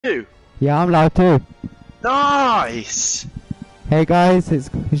You? Yeah, I'm live too. Nice! Hey guys, it's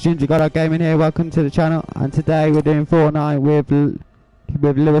Ginger Godot Gaming here. Welcome to the channel. And today we're doing Fortnite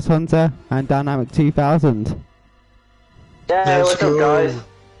with Lewis Hunter and Dynamic2000. Yeah, what's up, guys?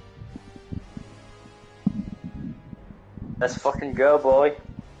 Let's fucking go, boy.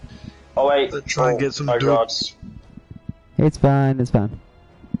 Oh wait. Let's try and get some dubs. It's fine. It's fine.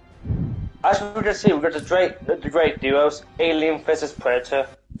 As we can see, we've got the great duos: Alien versus Predator.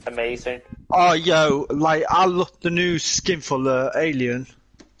 Amazing. Oh, yo, like, I love the new skin for the Alien.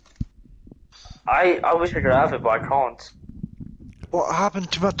 I wish I could have it, but I can't. What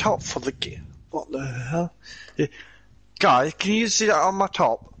happened to my top for the what the hell? Yeah. Guys, can you see that on my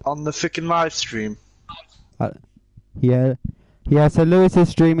top? On the freaking live stream? Yeah. So Lewis is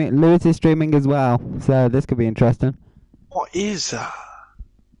streaming as well. So this could be interesting. What is that?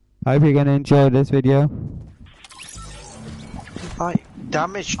 I hope you're gonna enjoy this video. Like,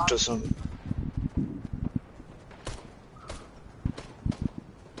 damage doesn't.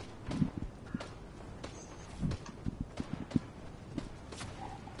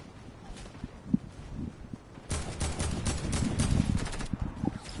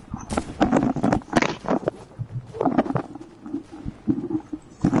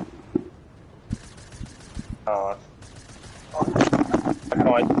 Oh. I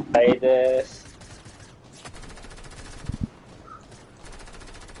can't play this.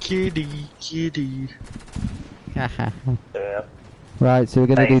 Kitty. Yeah. Right, so we're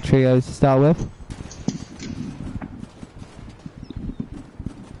gonna do trios to start with.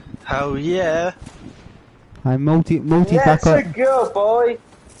 Hell yeah. I'm multi's back Let's up. go, boy.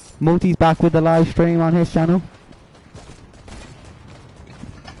 Multi's back with the live stream on his channel.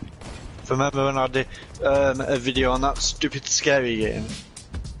 Remember when I did a video on that stupid scary game?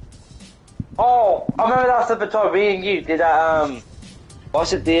 Oh, I remember that the time me and you did that.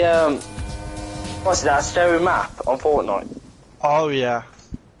 What's it that scary map on Fortnite? Oh yeah.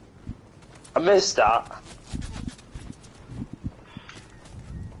 I missed that.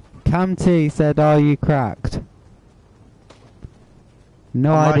 Cam T said, "Are you cracked?"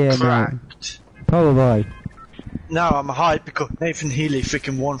 No Am idea, I cracked? mate. Probably. No, I'm hyped because Nathan Healy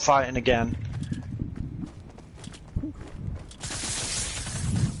freaking won fighting again.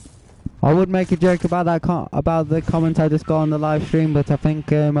 I would make a joke about that about the comment I just got on the live stream, but I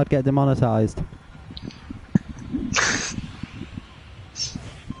think I'd get demonetized.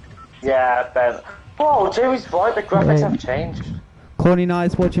 Yeah, Ben. Whoa, Jamie's right. The graphics have changed. Courtney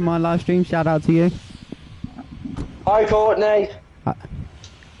Knight's watching my live stream. Shout out to you. Hi, Courtney.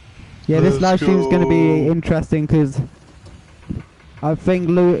 Yeah, this live stream's going to be interesting because I think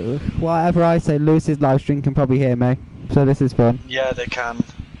whatever I say, Lewis's live stream can probably hear me. So this is fun. Yeah, they can.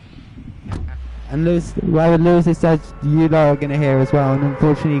 And Lewis said you lot are going to hear as well, and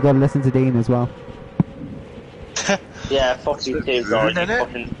unfortunately you got to listen to Dean as well. Yeah, fuck you too, guys.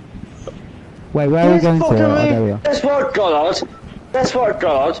 Fucking... Wait, where are we going to? Oh, there we are. That's what God. That's what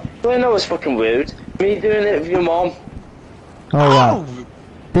God. I know it's fucking weird. Me doing it with your mom. Oh, wow.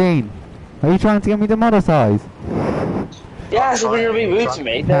 Dean, are you trying to get me demonetized? Yeah, so you're going to be rude to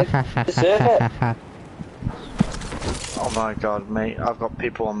me. Then deserve it. Oh my god, mate, I've got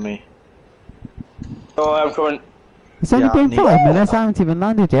people on me. Oh, I'm coming. It's only been 5 minutes, I haven't even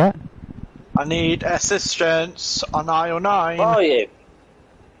landed yet. I need assistance on aisle 9. Where are you?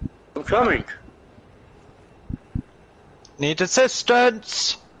 I'm coming. Need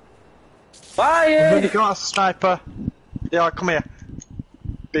assistance! Where are I've only you? got a sniper. Yeah, come here.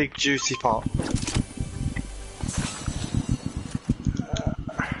 Big juicy pot.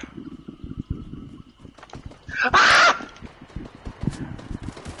 Ah!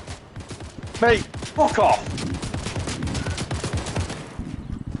 Mate! Fuck off.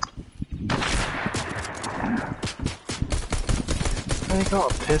 I got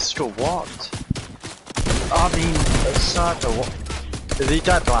a pistol, what? I mean, a sniper, what? Is he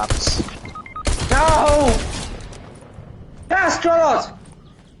dead, lads? No! Yes, God!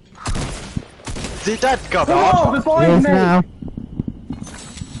 Is he dead, God? Come on, revive Yes, me! now.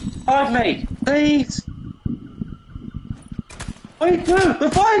 Revive me, please! Wait, do!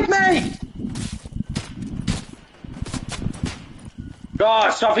 Revive me! God,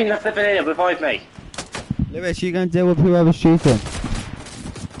 stop being the flipping idiot, revive me! Lewis, you going to deal with whoever's shooting?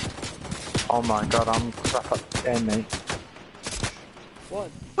 Oh my god, I'm crap at the game, mate.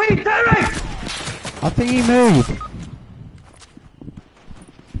 What? Wait, Derek! I think he moved.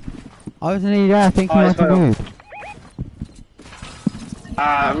 I wasn't even there, I think he must have moved.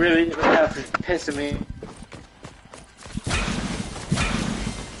 I'm really pissing me.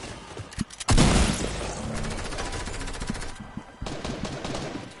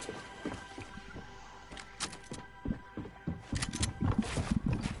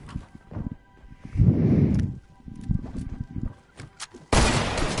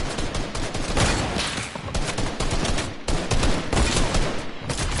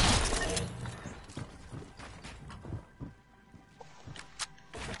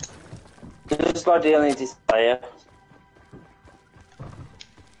 Just like the only player.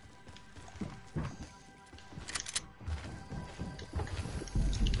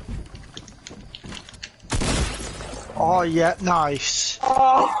 Oh yeah, nice.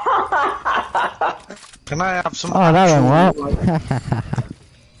 Oh. Can I have some? Oh, that went well.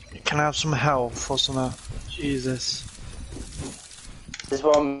 Can I have some health or something? Jesus. This is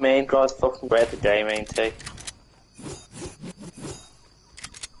what main God's fucking great at the game, ain't he?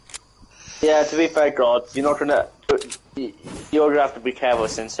 Yeah, to be fair, God, you're gonna have to be careful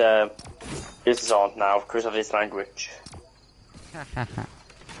since this is on now because of his language.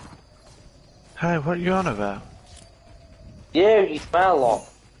 Hey, what are you on about? You smell a lot.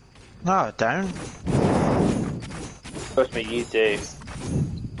 No, I don't. Trust me, you do.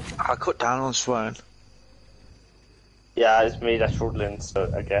 I cut down on swearing. Yeah, it's me that's struggling,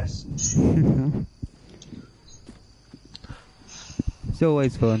 so I guess. It's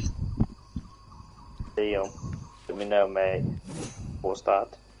always fun. Let me know, mate. What's that?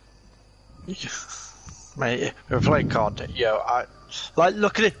 Mate, we play COD. Yo, like,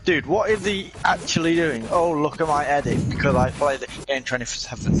 look at it, dude. What is he actually doing? Oh, look at my edit because I play the game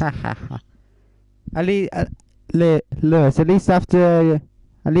 24/7. At least, Lewis. At least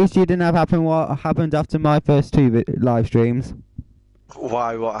you didn't have happen what happened after my first two live streams.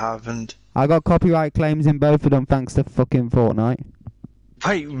 Why? What happened? I got copyright claims in both of them thanks to fucking Fortnite.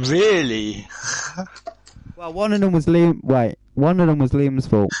 Wait, really? Well, one of them was Liam's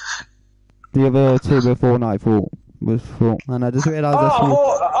fault. The other two were Fortnite fault. And I just realised I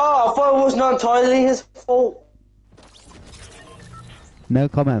thought it was not entirely his fault. No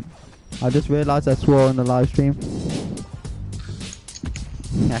comment. I just realised I swore on the live stream.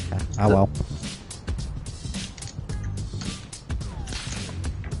 Oh well.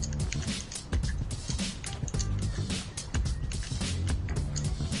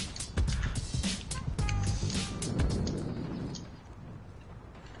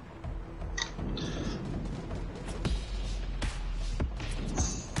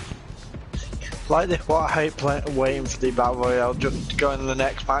 Like this, what I hate waiting for the Battle Royale just to go in the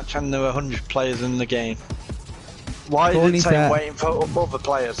next match and there were 100 players in the game. Why is it saying waiting for other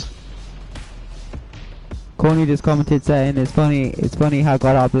players? Courtney just commented saying it's funny how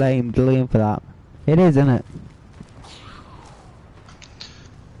God I blamed Liam for that. It is, isn't it?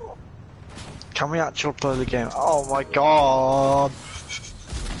 Can we actually play the game? Oh my god!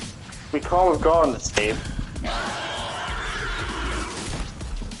 We can't have gone on this team.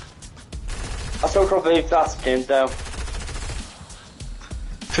 I still can't believe that's game though.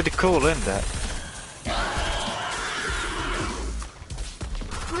 Pretty cool, isn't it?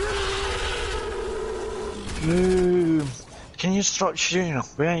 Boom! Can you stop shooting?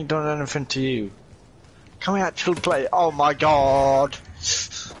 We ain't done anything to you. Can we actually play? Oh my god!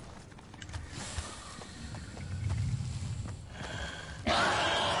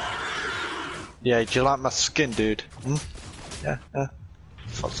 Yeah, do you like my skin, dude? Hmm? Yeah, yeah.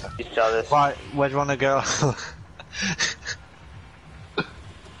 Fuck that. Right, where do you want to go?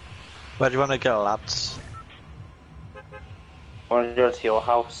 Where do you want to go, lads? I want to go to your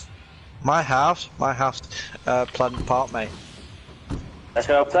house. My house? My house, Pleasant Park, mate. Let's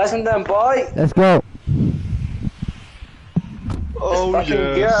go Pleasant then, boy! Let's go! Oh,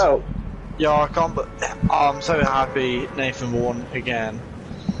 yes. Go. Yeah, I can't, but I'm so happy Nathan won again.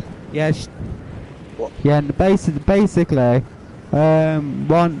 Yeah, what? Yeah, and basically,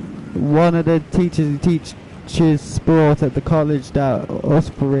 one of the teachers who teaches sport at the college that us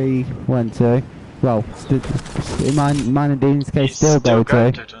three went to, well, in mine and Dean's case, still go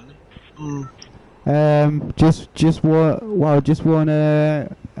to. Just won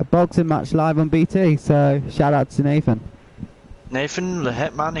a boxing match live on BT. So shout out to Nathan. Nathan the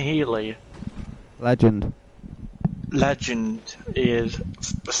Hitman Healy. Legend. Legend is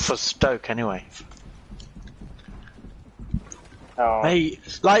for Stoke anyway. Oh.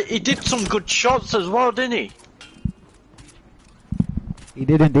 Mate, like he did some good shots as well, didn't he? He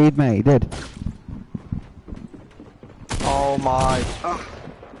did indeed, mate. He did. Oh my.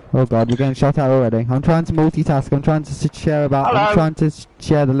 Oh god, we're getting shot at already. I'm trying to multitask. I'm trying to share I'm trying to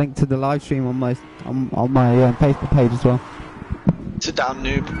share the link to the live stream on my Facebook page as well. Sit down,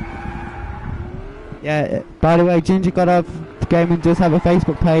 noob. Yeah. By the way, Ginger God of Gaming does have a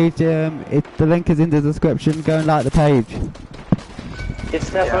Facebook page. The link is in the description. Go and like the page. It's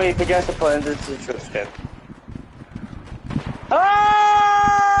definitely forget to put in the description.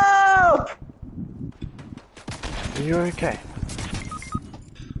 Help! Are you okay?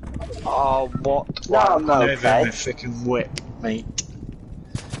 Oh, what? No, I'm not okay. My freaking whip, mate.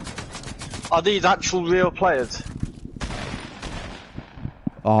 Are these actual real players?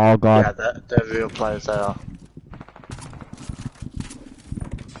 Oh god. Yeah, they're real players, they are.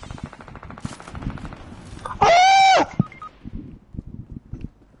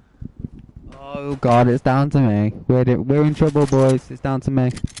 Oh god, it's down to me. We're in trouble, boys. It's down to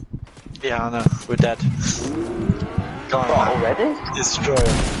me. Yeah, I know. We're dead. Go on, What, already? destroy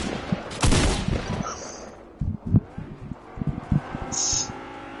him.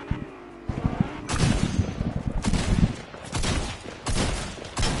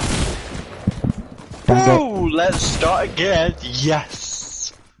 Oh, let's start again.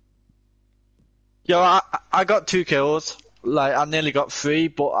 Yes. Yo, I got 2 kills. Like, I nearly got 3,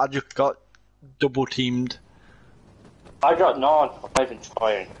 but I just got double teamed. I got 9. I'm not even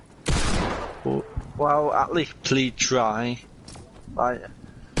trying. Well, at least please try. Like,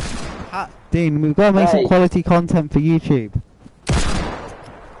 Dean, we've got to make some quality content for YouTube.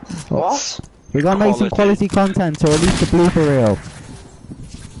 What? We've got to make some quality content, or at least a blooper reel.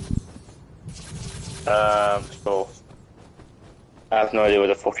 Sure. I have no idea what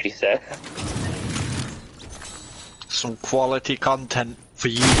the fuck he said. some quality content for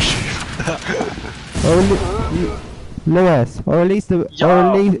YouTube. Lewis, or at least the, or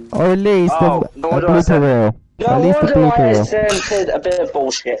at least no, a blooper reel. No wonder why I said a bit of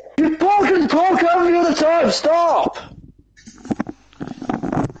bullshit. You fucking talk over me all the time, stop!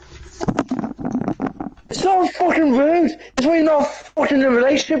 It's not fucking rude. It's why you're not fucking in a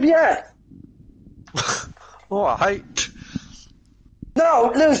relationship yet. Alright.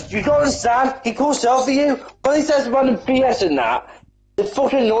 No, Lewis, you gotta understand, he calls out for you. When he says random BS and that, it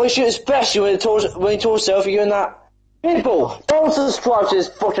fucking annoys you, especially when he talks out for you and that. People, don't subscribe to this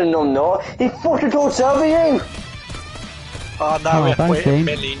fucking numbnut. He fucking talks out for you. Oh, now we have to wait a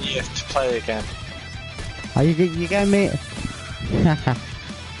million years to play again. Are you getting me?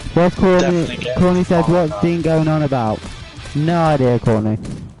 What's Courtney? Courtney says, what's Dean going on about? No idea, Courtney.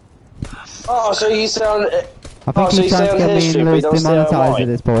 Oh, so you sound... I think he's trying to get me and Lewis demonetized at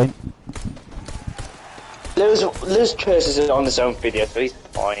this point. Lewis curses it on his own video, so he's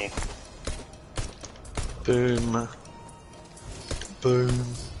fine. Boom. Boom.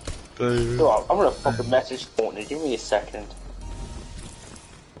 Boom. So I'm gonna fucking message Courtney, give me a second.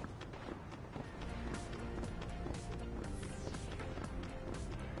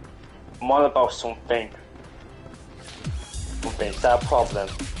 I'm on about something. Is that a problem?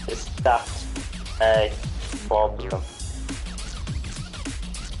 Is that a problem?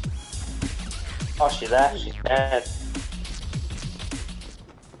 Oh, she left, she's dead.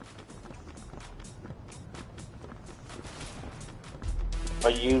 Are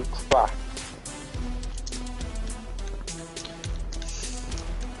you cracked?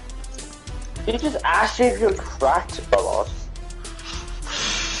 Did you just ask you if you're cracked or what?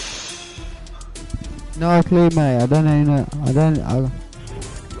 No clue, mate. I don't know.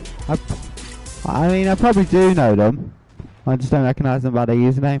 I mean, I probably do know them. I just don't recognise them by their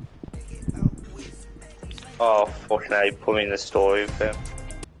username. Oh, fucking hell, you put me in the story with him.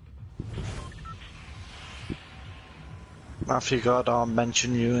 Matthew Goddard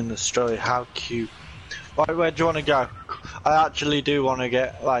mentioned you in the story, how cute. Right, where do you want to go? I actually do want to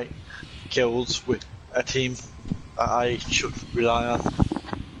get, like, kills with a team that I should rely on.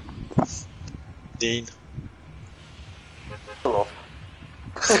 Dean. Hello.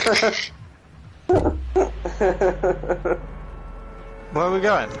 Where are we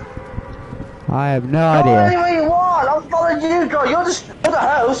going? I have no idea. Anyway, what? I'm following you, girl. You're just at the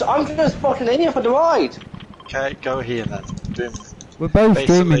house. I'm just fucking in here for the ride. Okay, go here then. Boom. We're both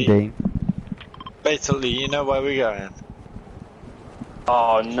streaming, Dean. Basically, you know where we're going.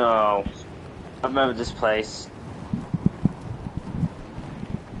 Oh no. I remember this place.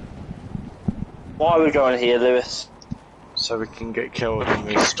 Why are we going here, Lewis? So we can get killed and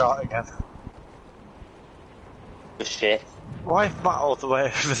we start again. Good shit. Why is Matt all the way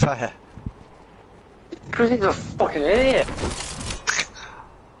over there? Because he's a fucking idiot.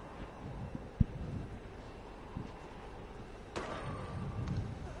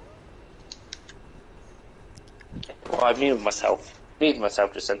 Well, I muted myself.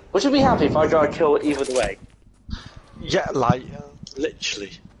 Just then. Would you be happy if I got a kill either way? Yeah, like,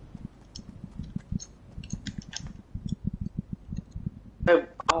 literally.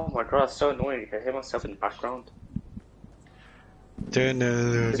 Oh my god, that's so annoying. I can hear myself in the background. This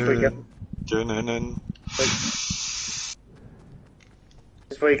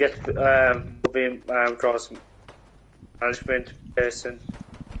is where you get being cross management person.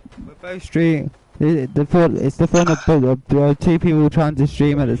 We're both streaming. It's the fun of two people trying to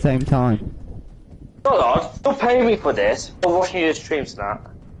stream at the same time. Hold on, don't pay me for this. For watching your streams now.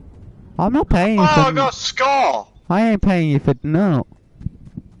 I'm not paying you Oh, for... I got a score! I ain't paying you for... No.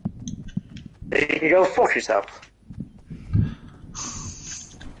 You can go fuck yourself.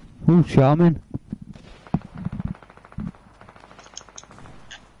 Ooh, charming.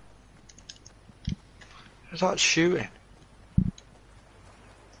 Who's that shooting?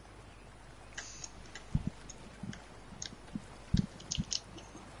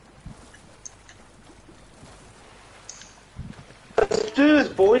 Let's do this,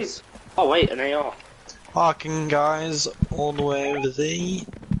 boys. Oh wait, an AR. Parking guys all the way over there.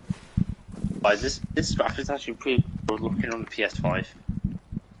 Guys, this graphic is actually pretty good looking on the PS5.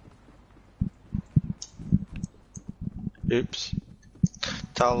 Oops.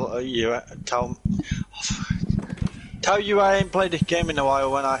 Tell you I ain't played this game in a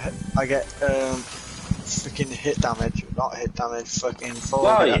while when I get freaking hit damage, not hit damage, fucking fall.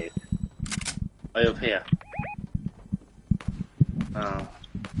 Where are you? Are you up here? Oh.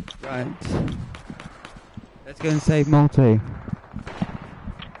 Right. Let's go and save multi.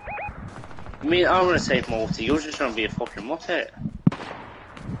 I mean, I'm gonna save multi. You're just trying to be a fucking muppet.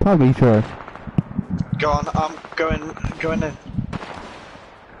 Probably true. Go on, I'm going in.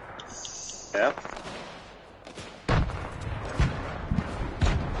 Yeah.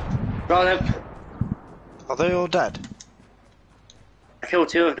 Go on then. Are they all dead? I killed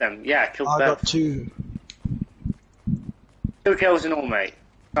 2 of them. Yeah, I killed I both. got 2. 2 kills in all, mate.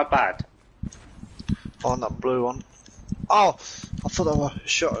 Not bad. On that blue one. Oh! I thought that was a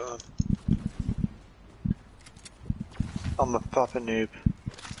shotgun. I'm a proper noob.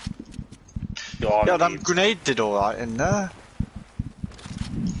 Yeah, that grenade did alright in there.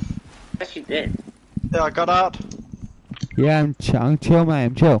 Yes, you did. Yeah, I got out. Yeah, I'm chill, mate.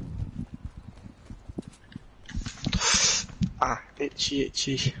 I'm chill. Ah,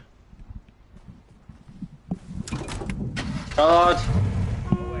 itchy. God.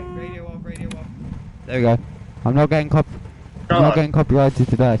 Oh wait, radio off. There we go. I'm not getting copyrighted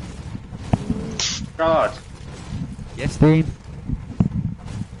today. God. Yes, Dean.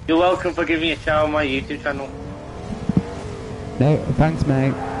 You're welcome for giving me a shout on my YouTube channel. No, thanks,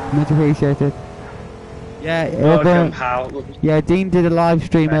 mate. Much appreciated. Yeah, Welcome, pal. yeah. Dean did a live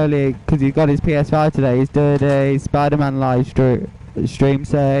stream earlier because he got his PS5 today. He's doing a Spider-Man live stream.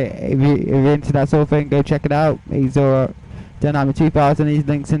 So if you're into that sort of thing, go check it out. He's Dynamic2000. His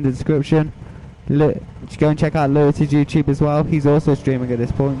links in the description. Just go and check out Lewis's YouTube as well. He's also streaming at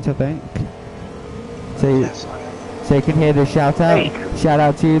this point, I think. So, Yes, I am. so you can hear the shout out. Hey. Shout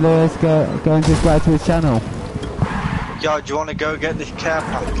out to you, Lewis. Go and subscribe to his channel. Yo, do you want to go get this care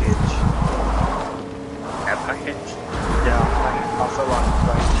package? Care package? Yeah, I feel like it's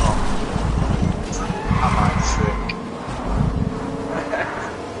going hot. I might trick.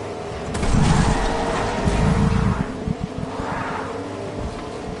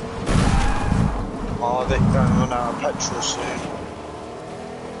 Oh, they're going to run out of petrol soon.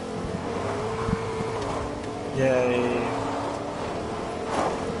 Yay.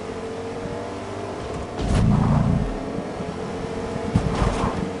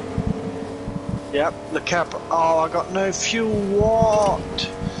 Yep, the cap. Oh, I got no fuel.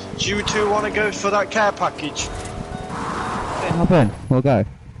 What? Do you two want to go for that care package? Hop in. We'll go.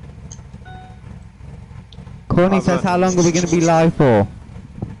 Courtney says, how long are we going to be live for?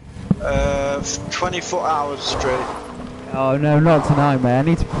 24 hours straight. Oh no, not tonight, mate. I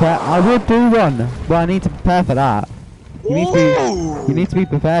need to prepare. I would do one, but I need to prepare for that. You need to be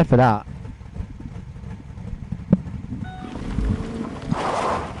prepared for that.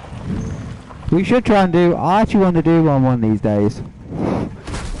 We should try and do. I actually want to do one of these days.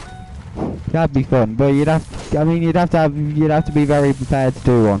 That'd be fun, but you'd have. I mean, you'd have to be very prepared to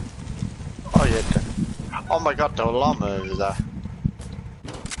do one. Oh yeah. Oh my God, the llama over there.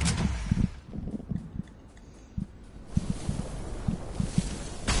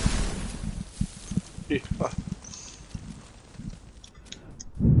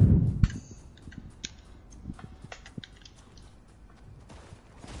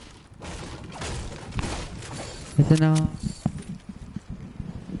 I don't know.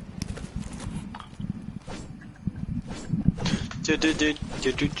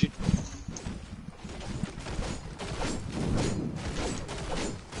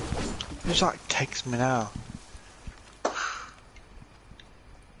 Who's that text me now?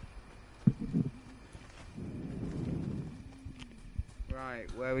 Right,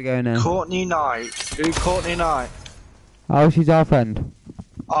 where are we going now? Courtney Knight. Who Courtney Knight? Oh, she's our friend.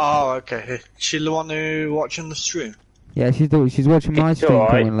 Oh, okay. She's the one who watching the stream. Yeah, she's watching my stream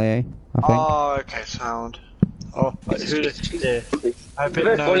currently. I think. Oh, okay, sound. Oh, who is He's a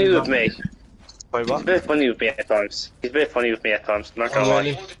bit funny with me. Wait, what? He's a bit funny with me at times. He's a bit funny with me at times. Not gonna lie.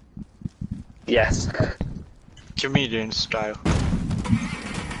 Really? Yes. Comedian style.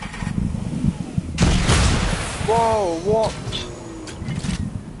 Whoa, what?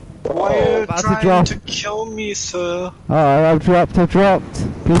 Why are you trying to kill me, sir? Oh, I've dropped.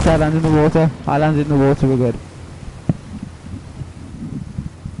 Please, I land in the water. I landed in the water, we're good.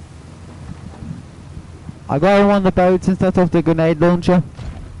 I got him on the boats and set off the grenade launcher.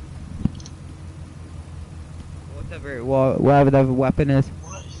 Whatever the weapon is.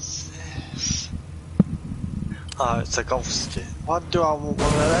 What is this? Oh, it's a golf stick. What do I want one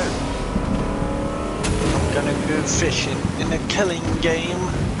of those? I'm gonna go fishing in a killing game.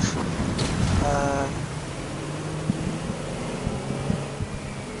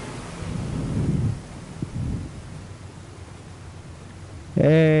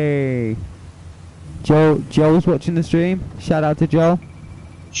 Hey, Joel's watching the stream. Shout out to Joel.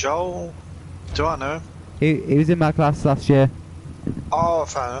 Joel? Do I know him? He was in my class last year. Oh,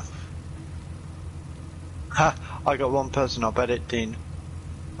 fair enough. Ha! I got one person, I'll bet it, Dean.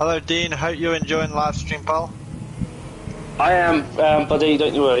 Hello, Dean. Hope you're enjoying live stream, pal. I am, buddy.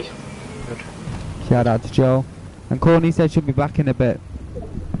 Don't you worry. Good. Shout out to Joel. And Courtney said she'll be back in a bit.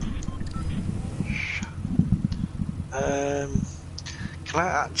 Can I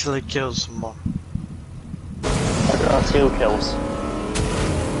actually kill someone? I got 2 kills.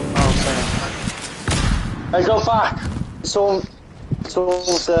 Oh, same. Hey, go back! Someone's,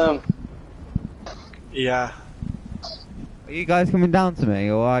 Yeah. Are you guys coming down to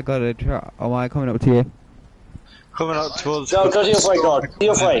me, or I gotta try? Or am I coming up to you? Coming up towards... Go to your way, God. To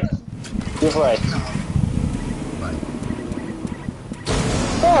your way. To your way.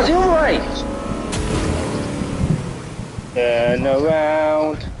 Oh, to your way! Turn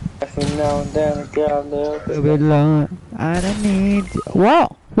around. Every now and then I get a little bit long, and I need...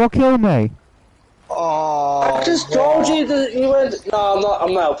 What? What killed me? Oh, I just told you that you went... No,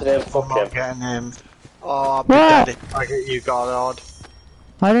 I'm not helping him. Fuck I'm not him. getting him. Oh, I'll be What? dead if I get you, God.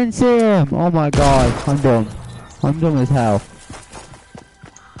 I didn't see him. Oh my god, I'm dumb. I'm dumb as hell.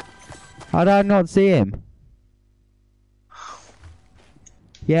 How did I not see him?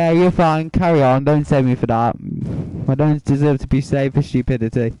 Yeah, you're fine. Carry on. Don't save me for that. I don't deserve to be saved for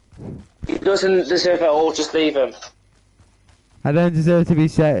stupidity. He doesn't deserve it all, just leave him. I don't deserve to be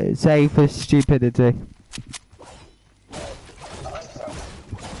saved for stupidity.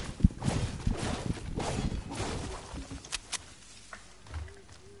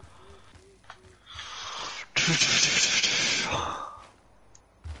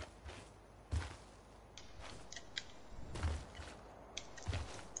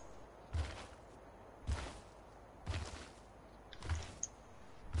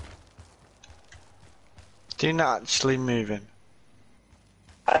 You're not actually moving.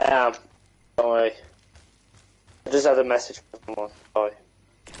 I am. Don't worry. I just had a message from someone. Sorry.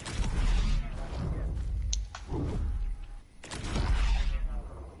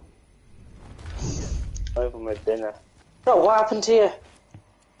 Over my dinner. No, what happened to you?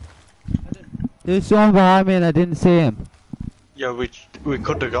 There's someone behind me and I didn't see him. Yeah, we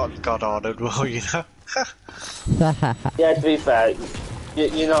could have got God-ordered, well, you know. Yeah, to be fair,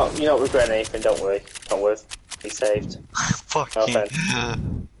 you're not regretting anything. Don't worry. Don't worry. Be saved. Fucking. No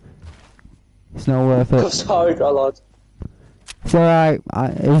It's not worth I'm it. sorry, God. It's alright.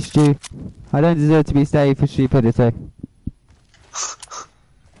 It's due. I don't deserve to be saved for stupidity.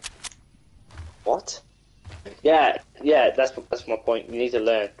 What? Yeah, that's my point. You need to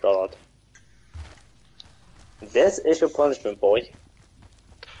learn, God. This is your punishment, boy.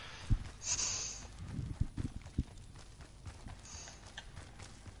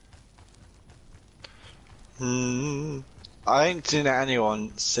 I ain't seen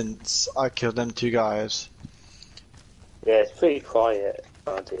anyone since I killed them 2 guys. Yeah, it's pretty quiet.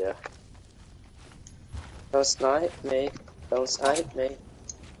 Oh dear. Don't snipe me. Don't snipe me.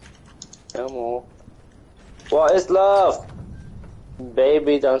 No more. What is love?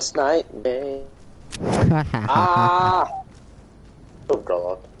 Baby, don't snipe me. Ah! Oh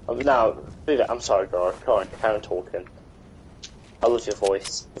God. I'm sorry, God. Carry on talking. I love your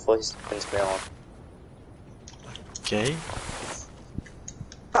voice. Your voice turns me on. Okay.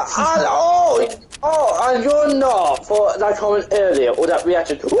 And you're not for that comment earlier or that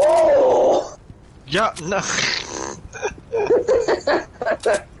reaction. Whoa! Yeah, no.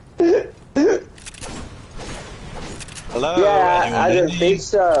 Hello. Yeah, I didn't in think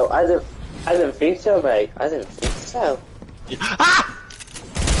so. I didn't think so, mate. I didn't think so. Ah!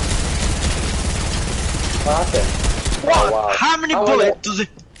 What happened? What? Oh, wow. How many bullets does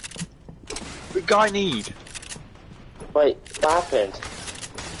the guy need? Wait, what happened?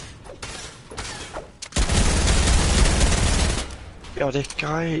 Yo, this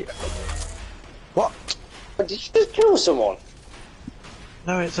guy. What? Did you just kill someone?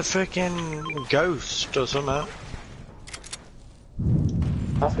 No, it's a freaking ghost or something.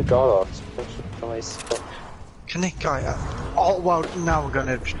 I forgot. Nice. Can this guy? Oh well, now we're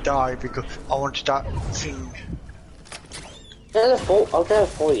gonna die because I wanted that thing. I'll get it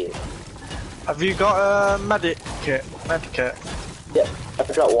for you. Have you got a medic kit? Medkit? Yeah,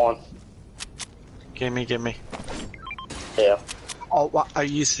 I've got one. Gimme. Yeah. Oh, what? Are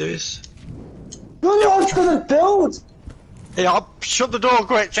you serious? No, I'm gonna build! Yeah, shut the door,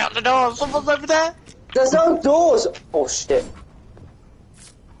 quick! Shut the door! Someone's over there! There's no doors! Oh shit.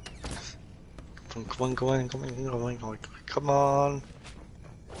 Come on.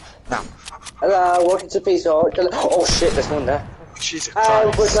 Now. Hello, welcome to Peace Hall. Oh shit, there's one there. Jesus We're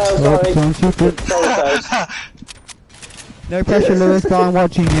Christ. so sorry. Don't shoot it. Sorry, No pressure, Lewis, but I'm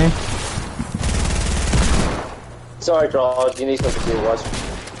watching you. sorry, God, you need something to do, guys.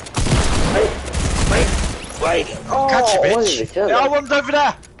 Wait. Oh, Catch you, what bitch. is it killing? Yeah, one's over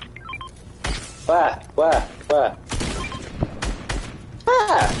there. Where?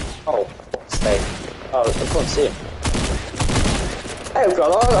 Oh, stay. Oh, I can't see him. Hey,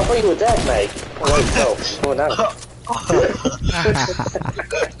 God, I thought you were dead, mate. Oh, wait, no. Oh, no.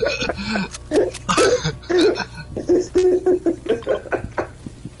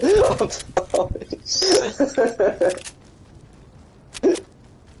 I'm sorry.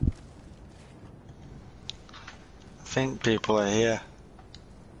 I think people are here.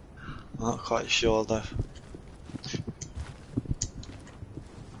 I'm not quite sure though.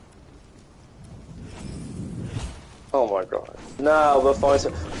 Oh my God. No, we're fine.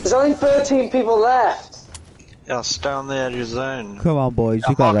 There's only 13 people left. Yeah, stay on the edge of the zone. Come on, boys,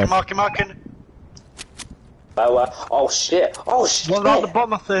 you got this. Marking. Oh shit. Oh shit. One's at the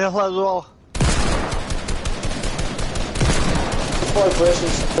bottom of the hill as well. This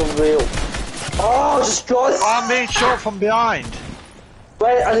vibration's unreal. Oh, just God. I'm being shot from behind.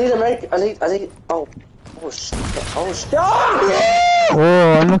 Wait, I need. Oh shit. Oh shit.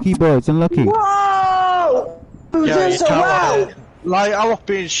 Oh, unlucky, boys, unlucky. Whoa! You did so well! Like, I was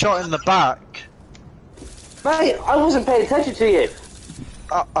being shot in the back. Mate, I wasn't paying attention to you.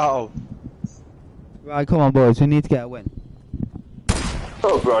 Uh-oh. Right, come on, boys, we need to get a win.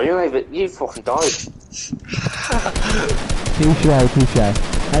 Oh, bro, you fucking died. Touche.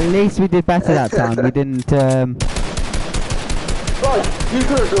 At least we did better that time. We didn't, Right, you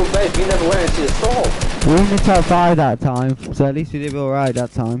could have done better. You never went into the storm. we were in the top 5 that time, so at least we did alright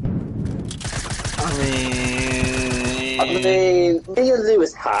that time. I mean, me and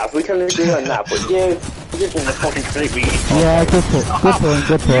Lewis have. We can agree on that, but you just want to fucking treat me. Yeah, good point.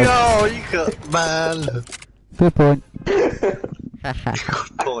 yo, you got, man. Good point.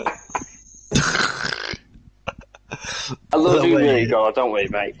 Good point. I love you really, God, don't we,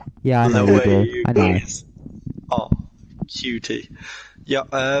 mate? Yeah, I know The you way do. you I know. guys- Oh, cutie. Yeah,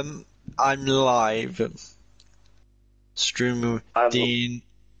 I'm live. Streaming with Dean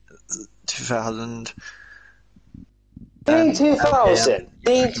 2000. Dean 2000.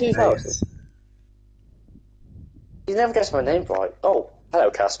 Dean 2000. You never guessed my name right. Oh,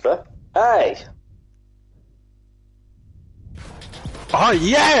 hello, Casper. Hey. Oh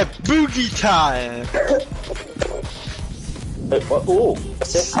yeah, boogie time! What? Ooh,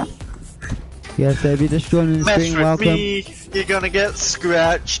 what's this? Yes, so if you're just joining the Mess stream, with welcome. me, you're gonna get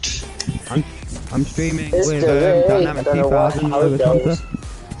scratched. I'm streaming It's with the way. I don't know Dynamic2000 how it Lewis goes.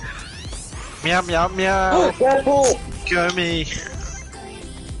 Hunter. Meow meow meow. Deadpool! Go me.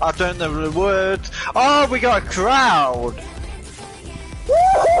 I don't know the words. Oh, we got a crowd.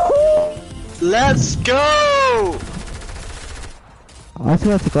 Let's go! I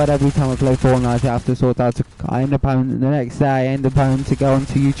swear to God, every time I play Fortnite, I have to sort out. I end up having the next day. I end up having to go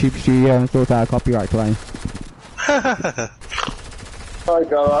onto YouTube Studio and sort out a copyright claim. Oh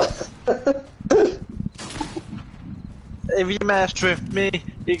God. If you mess with me,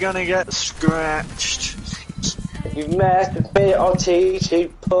 you're gonna get scratched. You messed with me, I'll teach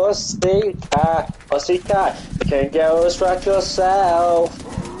you pussycat. You can go scratch yourself.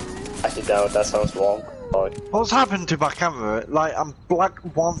 Actually, no, that sounds wrong. Sorry. What's happened to my camera? Like, I'm black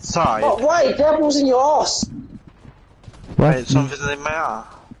one side. Oh, wait, Deadpool's in your ass. What? Wait, something's in my eye.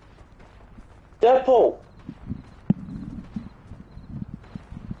 Deadpool.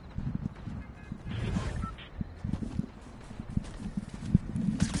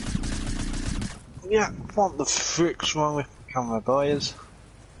 Yeah, what the frick's wrong with the camera, boys?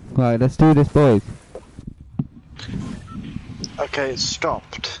 Right, let's do this, boys. Okay, it's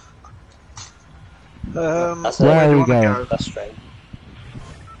stopped. That's Where do are you we wanna going? go? That's strange.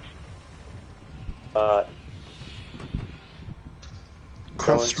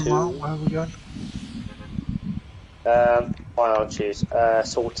 Cross Going the mount, where are we going? Why not choose?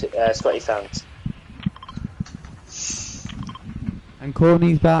 Sweaty fans. And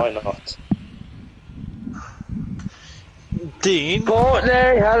Courtney's back. Why not? Dean? Courtney,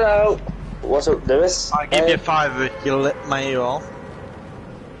 hello! What's up, Lewis? I'll give you $5 if you let me off.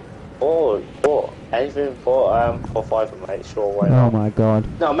 Oh, anything for 5, mate, sure, why Oh not? my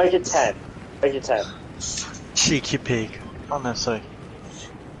god. No, make it 10. Make it 10. Cheeky pig, honestly.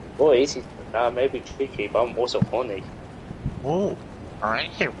 Oh, easy. Maybe cheeky, but I'm also horny. Oh,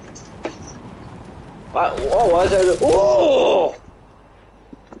 alright. Oh!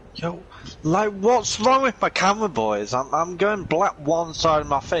 Yo, like, what's wrong with my camera, boys? I'm going black one side of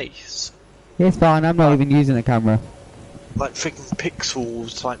my face. It's fine, I'm not even using the camera. Like freaking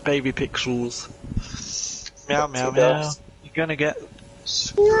pixels, like baby pixels. Meow meow Two meow. dogs. You're gonna get.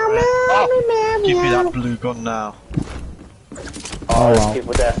 Oh, give me that blue gun now. Oh, There's wow.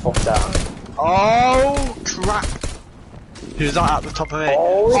 people there, fuck that. Oh crap! Who's that at the top of me?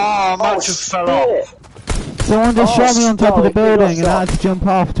 Oh, I might just fell shit. off. Someone just Oh, shot me on top of the no, building and you're I had to jump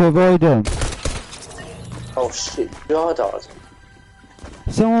off to avoid them. Oh shit, God, dog.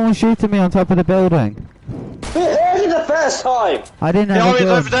 Someone was shooting me on top of the building. We heard it the first time! I didn't The have a orange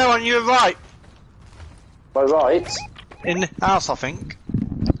gun. over there on your right. By right. In the house, I think.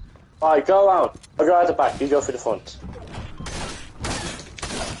 Alright, go around. I'll go out the back, you go through the front.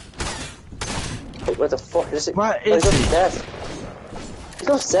 Wait, where the fuck is it? Where Oh, is he's he? upstairs. He's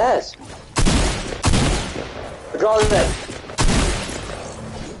upstairs. I got him.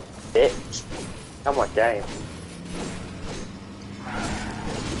 Bitch. Come on, game.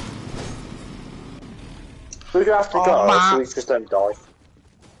 We're gonna have to Oh, go, man. so we just don't die.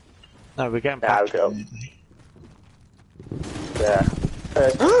 No, we're getting Now back. go. Yeah.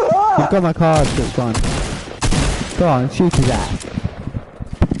 I've got my card, so it's fine. Go on, shoot his ass.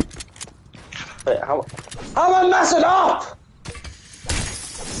 Wait, how am I messing up?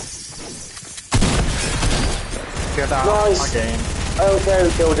 Get out Nice. again. Okay, we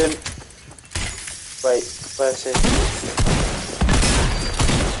killed him. Wait, where's he?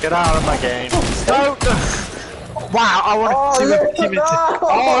 Get out of my game. Don't. Wow, I want Oh, to see look the at team. that.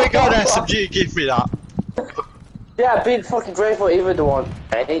 Oh, we got SMG. Give me that. Yeah, being fucking grateful either the one.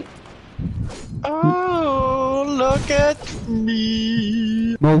 Hey. Oh, look at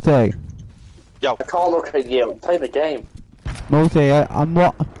me. Multi. Yo, I can't look at you. I'm playing the game. Multi, I'm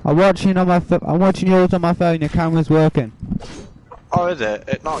watching on my I'm watching yours on my phone, your camera's working. oh, is it?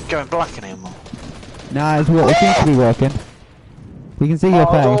 It's not going black anymore. Nah, it seems to be working. We can see your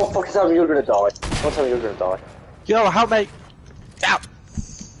Oh, face. don't fucking tell me you're gonna die. Don't tell me you're gonna die. Yo, help me. Out.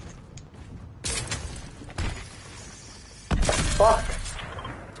 Fuck.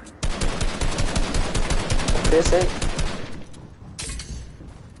 This it.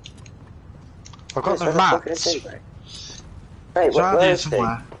 I've got Where no the fuck maps. is it, mate? Hey, It's around where here is he?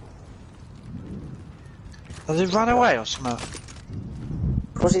 somewhere. Has he run away or something?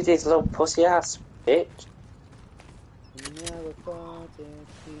 Cause he did little pussy ass bitch.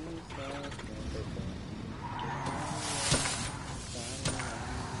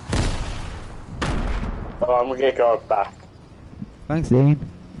 Oh, I'm gonna go back. Thanks, Dean.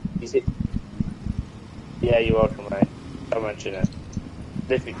 Is it? Yeah, you're welcome, mate. Don't mention it.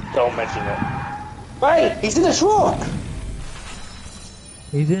 Literally, don't mention it. Hey, he's in the truck!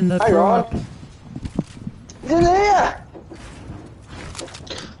 He's in the Hang truck. on. He's in here!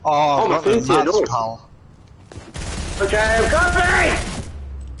 Oh, I've got my the feet's here, maps, look. pal. Okay, I've got me!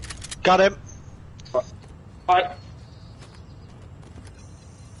 Got him. Right.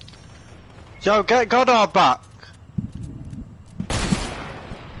 Yo, get Goddard back.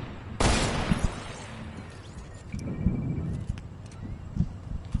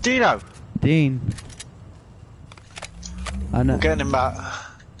 Dino, Dean. I know. I'm getting him back.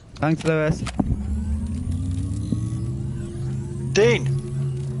 Thanks, Lewis. Dean.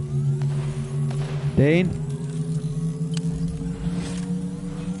 Dean.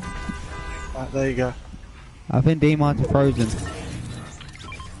 Right, there you go. I think Dean might have frozen. I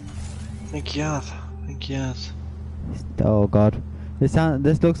think he has. I think he has. Oh god. This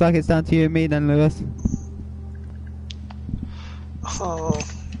looks like it's down to you and me then, Lewis. Oh.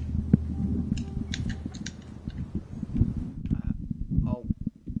 Oh.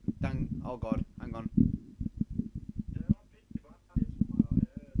 Dang. Oh god. Hang on.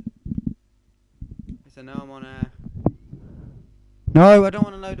 So now I'm on air. No, I don't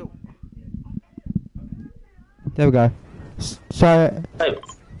want to load up. There we go. So, Hey.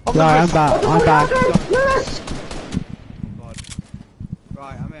 yeah, I'm back. I'm back. Yes! God.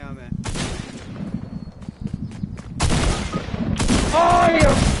 Right, I'm here. Oh, you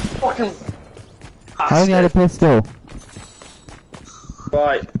fucking I only had a pistol.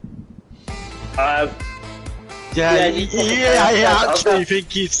 Right. Yeah, I actually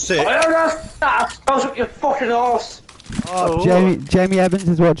think he's sick. I don't know that. Goes up your fucking horse. Oh, Jamie Evans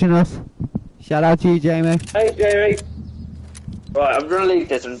is watching us. Shout out to you, Jamie. Hey, Jamie. Right, I'm gonna leave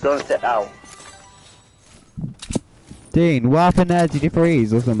this and gonna sit out. Dean, what happened there? Did you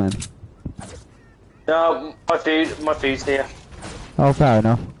freeze or something? No, my food's here. Oh, fair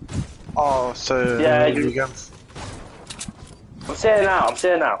enough. Oh, so Yeah, you go. I'm sitting out.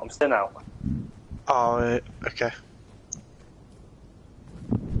 Oh, okay.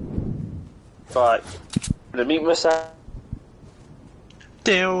 Right, gonna meet myself.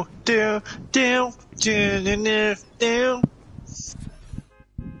 Down.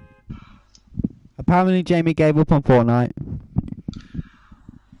 Apparently Jamie gave up on Fortnite.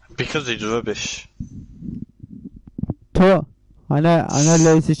 Because he's rubbish. I know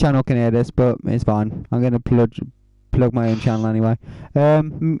Lewis's channel can hear this, but it's fine. I'm gonna plug my own channel anyway.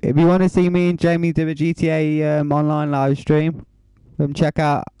 If you want to see me and Jamie do a GTA online live stream, check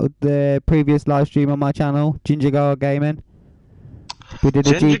out the previous live stream on my channel, Ginger Gold Gaming. We did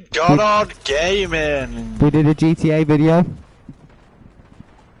a Gaming. We did a GTA video.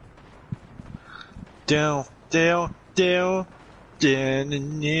 Down.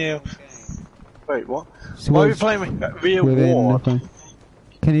 Wait, what? So why are you playing with reward?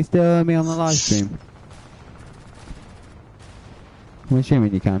 Can you still hear me on the live stream? I'm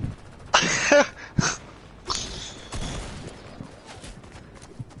assuming you can.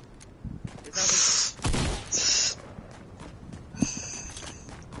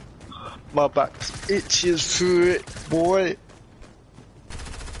 My back's itches through it, boy.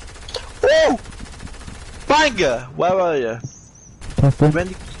 Oh! Banger! Where are you?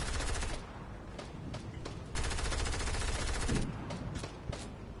 Testing.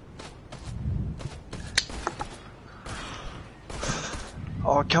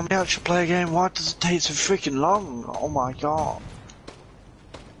 Oh, can we actually play a game? Why does it take so freaking long? Oh my god.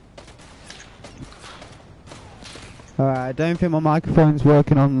 Alright, I don't think my microphone's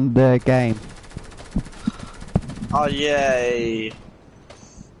working on the game. Oh, yay.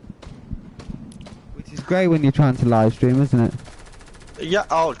 Which is great when you're trying to live stream, isn't it? Yeah,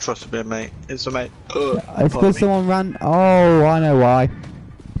 oh, trust me, mate. It's a mate. It's because someone ran. Oh, I know why.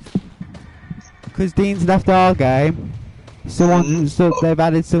 Because Dean's left our game. So they've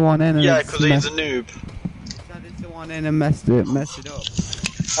added someone in. And yeah, because he's a noob. They've added someone in and messed it up.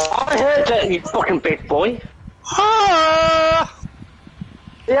 I heard that, you fucking big boy. Ah!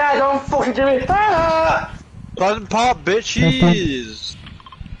 Yeah, don't fucking do it. Ah! Button pop, bitches.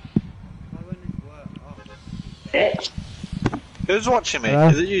 Bitch. Who's watching me? Hello?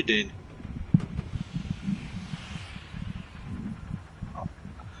 Is it you, Dean?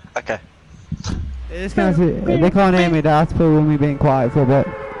 Okay. They can't hear me. That's for me being quiet for a bit.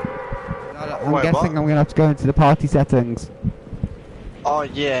 I'm Wait, guessing what? I'm gonna have to go into the party settings. Oh,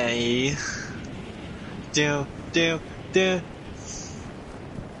 yay. Do. If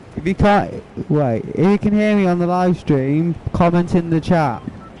you can't wait, if you can hear me on the live stream, comment in the chat.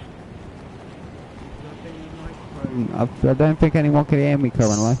 I don't think anyone can hear me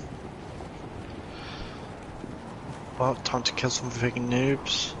currently. Well, time to kill some freaking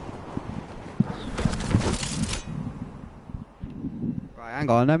noobs. Right, hang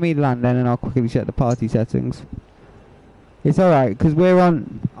on, let me land then and I'll quickly check the party settings. It's alright, because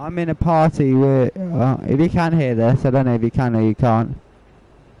I'm in a party where, if you can hear this, I don't know if you can or you can't.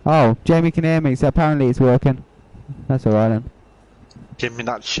 Oh, Jamie can hear me, so apparently it's working. That's alright then. Give me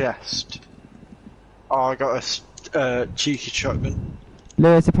that chest. Oh, I got a cheeky shotgun.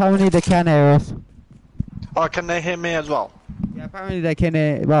 Lewis, apparently they can hear us. Oh, can they hear me as well? Yeah, apparently they can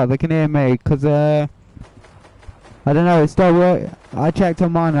hear, well, they can hear me, because, I don't know, it's still working. I checked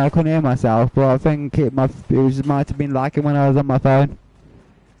on mine and I couldn't hear myself, but I think it might have been lagging when I was on my phone.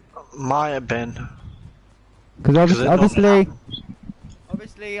 Might have been. Because obviously,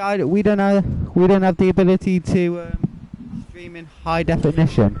 we don't have the ability to stream in high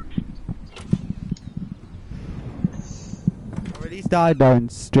definition. Or at least I don't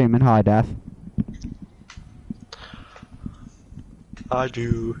stream in high def. I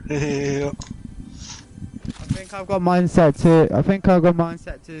do. I think I've got mine set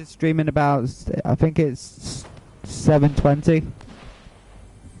to stream in about. I think it's 720.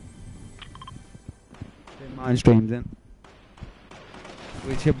 Mine streams in,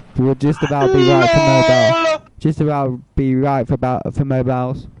 which would just about be right for mobile. Just about be right for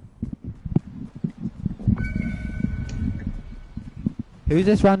mobiles. Who's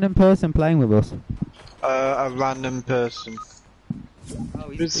this random person playing with us? A random person. Oh,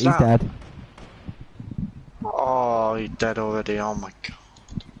 he's dead. Oh, he's dead already. Oh my god.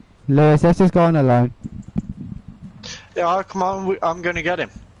 Lewis, let's just go on alone. Yeah, come on, I'm gonna get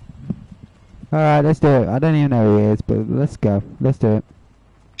him. Alright, let's do it. I don't even know who he is, but let's go. Let's do it.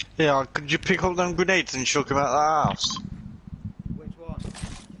 Yeah, could you pick up them grenades and chuck them out the house? Which one?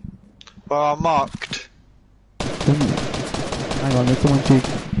 Well, I'm marked. Hang on, there's someone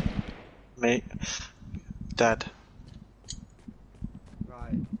shooting. Me. Dead.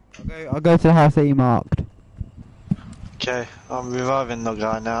 Right. I'll go to the house that you marked. Okay, I'm reviving the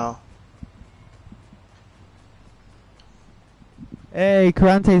guy now. Hey,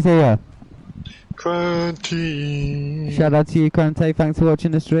 Karante's here. Cranty. Shout out to you, Karante. Thanks for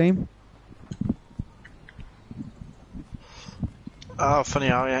watching the stream. Oh, funny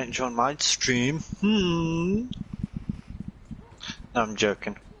how he ain't joined my stream. No, I'm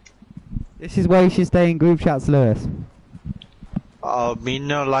joking. This is where you should stay in group chats, Lewis. Oh, me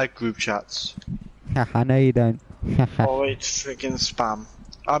no like group chats. I know you don't. Always freaking spam.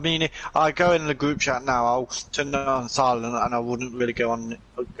 I mean, I go in the group chat now. I'll turn it on silent, and I wouldn't really go on it.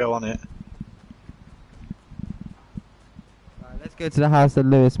 Right, let's go to the house that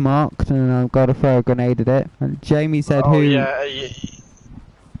Lewis marked, and I've got to throw a grenade at it. And Jamie said, "Oh "Who?" yeah,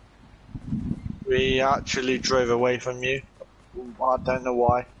 we actually drove away from you. I don't know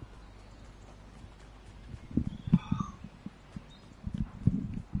why."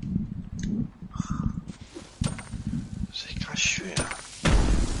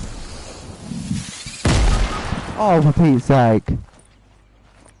 Oh, for Pete's sake!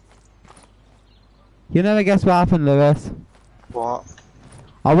 You never guess what happened, Lewis. What?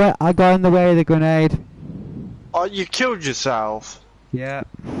 I got in the way of the grenade. Oh, you killed yourself. Yeah.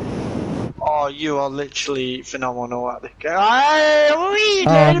 Oh, you are literally phenomenal at the game.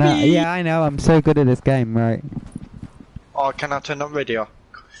 Oh no! Yeah, I know. I'm so good at this game, right? Oh, can I turn up radio?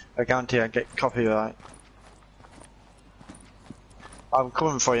 I guarantee I get copyright. I'm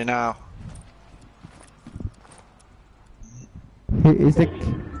coming for you now. Has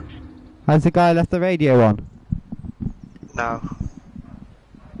the guy left the radio on? No.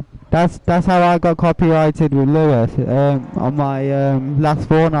 That's how I got copyrighted with Lewis on my last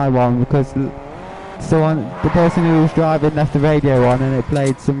Fortnite one, because the person who was driving left the radio on and it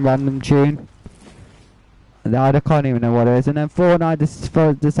played some random tune. I can't even know what it is. And then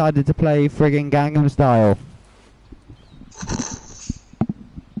Fortnite decided to play friggin' Gangnam Style.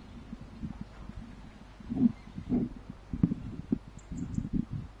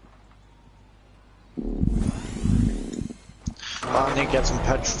 I need to get some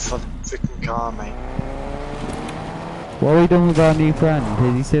petrol for the freaking car, mate. What are we doing with our new friend?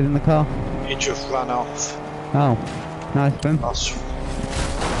 Did he sit in the car? He just ran off. Oh, nice of him.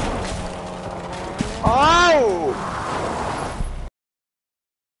 Oh!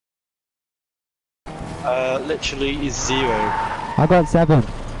 Literally 0. I got 7.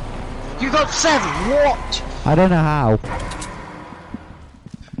 You got 7? What? I don't know how.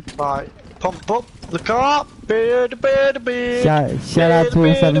 Right, pump up the car. Shout out to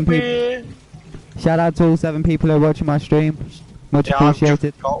all 7 people. Shout out to all 7 people who are watching my stream. Much appreciated. I've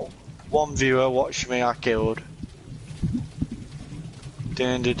just got 1 viewer watching me. I killed.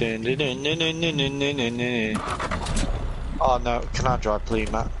 Oh no! Can I drive, please,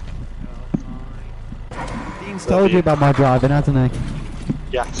 Matt? Dean's told you about my driving, hasn't he?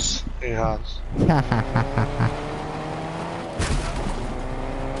 Yes, he has.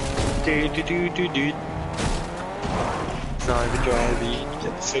 Drivey,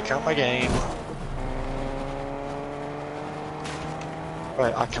 get the fuck out my game.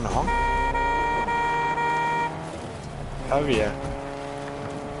 Right, I can honk. Oh yeah.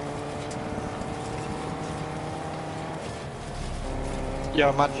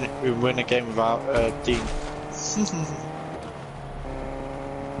 Yeah, imagine if we win a game without Dean.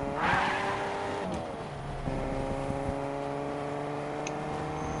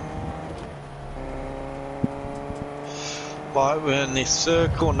 Right, we're in this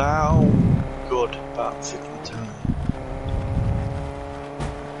circle now. Good, about 15 time.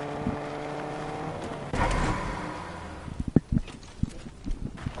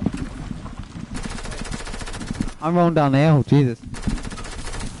 I'm rolling down the hill, Jesus.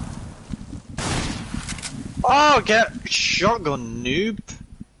 Oh, get shotgun, noob.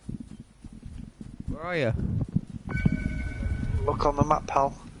 Where are you? Look on the map,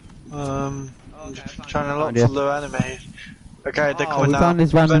 pal. I'm just trying to look you. for the enemies. Okay, they're coming we now. found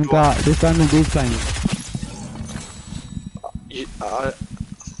this random guy, this random dude playing.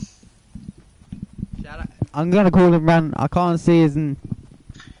 I'm gonna call him Ran. I can't see his. I've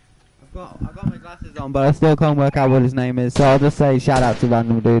got my glasses on, but I still can't work out what his name is. So I'll just say shout out to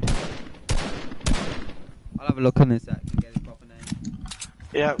random dude. I'll have a look on his sec and get his proper name.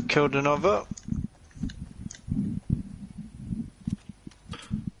 Yeah, killed another.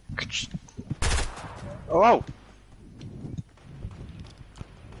 Oh!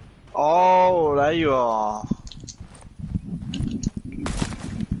 Oh, there you are.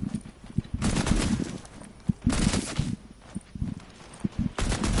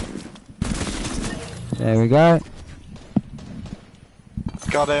 There we go.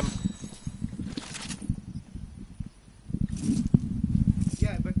 Got him.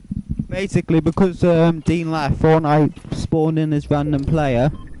 Yeah, but basically because Dean left, Fortnite spawned in this random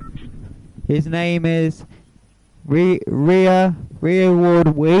player. His name is Rhea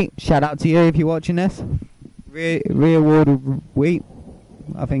Ward Wheat. Shout out to you if you're watching this. Rhea Ward Wheat.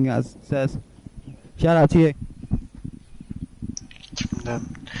 I think that says. Shout out to you.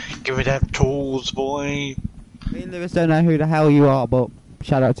 Give me them tools, boy. Me and Lewis don't know who the hell you are, but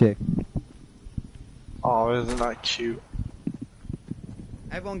shout out to you. Oh, isn't that cute?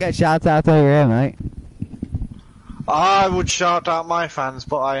 Everyone gets shouts out over here, mate. I would shout out my fans,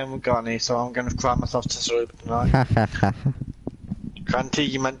 but I haven't got any, so I'm going to cry myself to sleep tonight. Granty,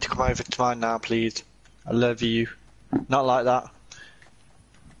 you meant to come over to mine now, please. I love you. Not like that.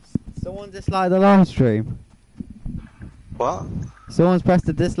 Someone disliked the live stream. What? Someone's pressed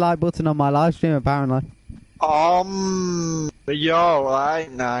the dislike button on my live stream, apparently. You're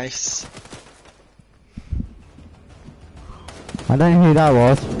alright, nice. I don't know who that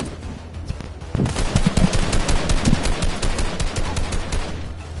was.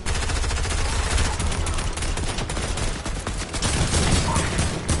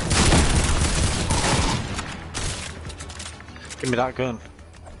 Give me that gun.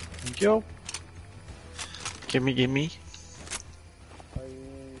 Thank you. Gimme.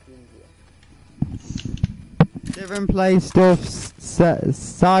 Siren Play Stuff,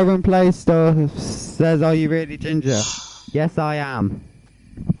 Siren Play Stuff says, are you really Ginger? Yes, I am.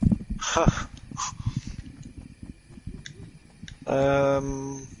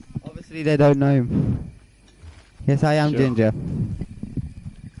 Obviously they don't know. Yes, I am Ginger.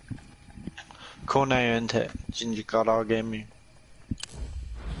 Courtney, isn't it? Ginger got our game.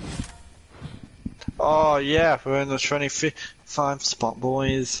 Oh yeah, we're in the 25 spot,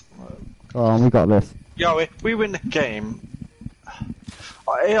 boys. Oh, we got this. Yo, we win the game.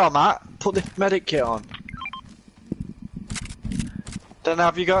 Oh, here, Matt, put the medic kit on. Then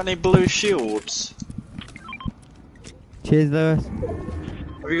have you got any blue shields? Cheers, Lewis.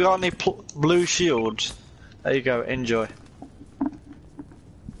 Have you got any blue shields? There you go, enjoy.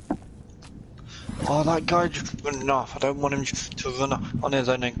 Oh, that guy just running off. I don't want him to run off on his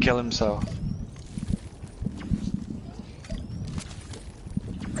own and kill himself.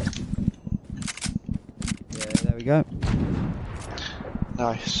 Yeah, there we go.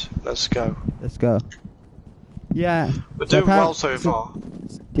 Nice, let's go. Let's go. Yeah. We're doing well so far.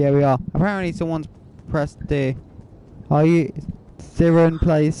 Yeah, we are. Apparently someone's pressed the... Are you... Siren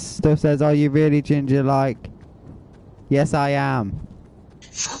Place Stuff says, are you really Ginger? Like... Yes, I am.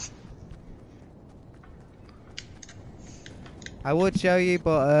 I would show you,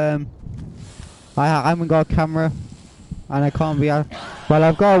 but I haven't got a camera, and I can't be. Well,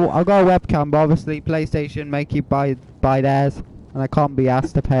 I've got a webcam, but obviously PlayStation make you buy theirs, and I can't be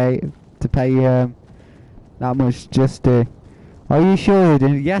asked to pay that much just to. Are you sure?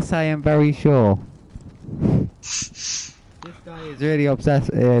 Yes, I am very sure. This guy is really obsessed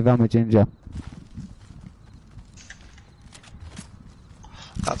if I'm a Ginger.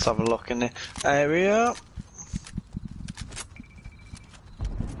 Let's have a look in the area.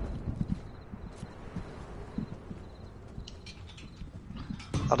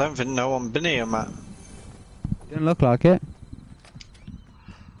 I don't think no one been here, Matt. Didn't look like it.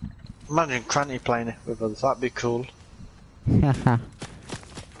 Imagine Cranny playing it with us, that'd be cool.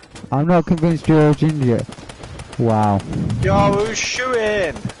 I'm not convinced you're a Ginger. Wow. Yo, who's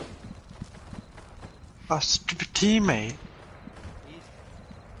shooting? Our stupid teammate.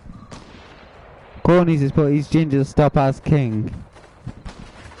 Courtney's has put his Ginger stop as king.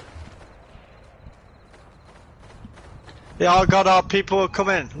 Yeah, I got our people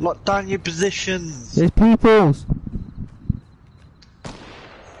coming. Lock down your positions. There's peoples.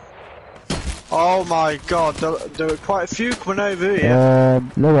 Oh my god, there are quite a few coming over here.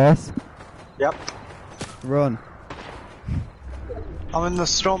 Lewis. Yep. Run. I'm in the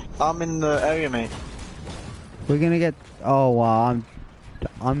swamp. I'm in the area, mate. We're gonna get. Oh wow,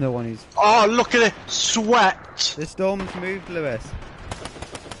 I'm the one who's. Oh, look at it! Sweat! The storm's moved, Lewis.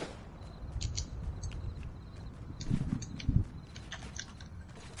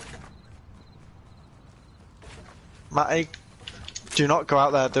 Matty, do not go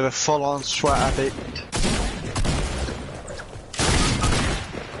out there. They're a full-on sweat addict.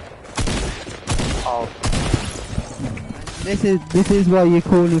 Oh. This is what you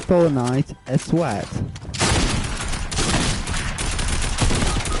call in Fortnite a sweat.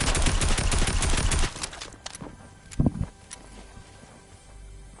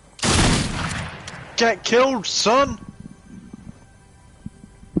 get killed, son.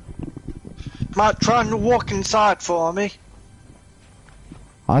 Might try and walk inside for me.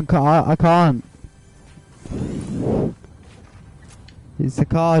 I can't. It's the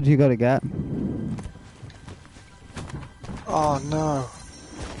card you gotta get. Oh no.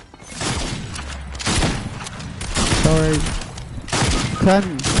 Sorry.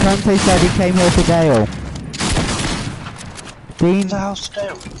 Crante said he came here for Dale. Dean. The hell's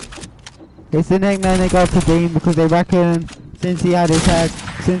Dale? It's the nickname they got for Dean because they reckon since he had his head,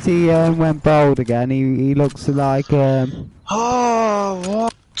 since he went bald again, he looks like Oh,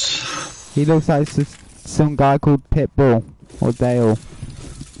 what? he looks like some guy called Pitbull or Dale.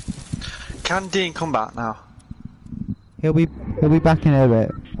 Can Dean come back now? He'll be back in a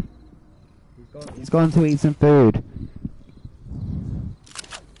bit. He's gone to eat some food.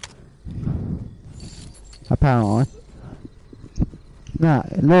 Apparently. Nah,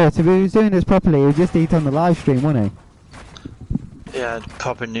 Lewis, if he was doing this properly, he would just eat on the live stream, wouldn't he? Yeah,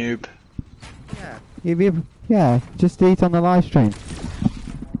 proper noob. Yeah, just eat on the live stream.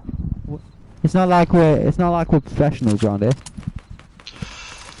 It's not like we're professionals around here.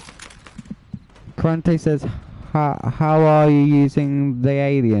 Crante says, how are you using the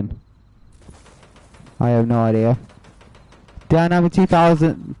alien? I have no idea.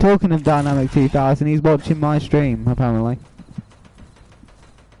 Dynamic2000, talking of Dynamic2000, he's watching my stream, apparently.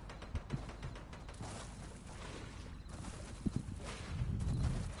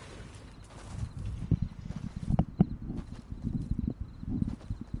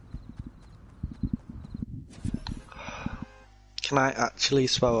 Can I actually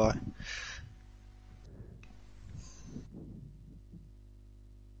spell right?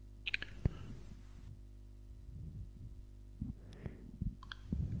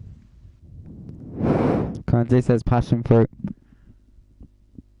 Crante says passion fruit.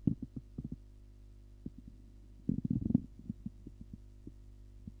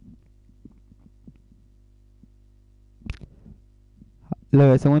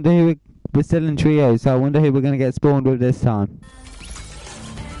 Lewis, I wonder who we're still in trio, so I wonder who we're gonna get spawned with this time.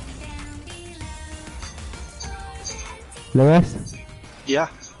 Lewis? Yeah,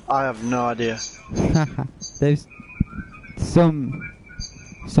 I have no idea. There's some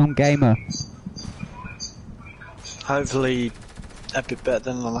gamer. Hopefully a bit better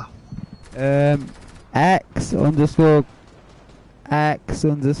than Lala. X underscore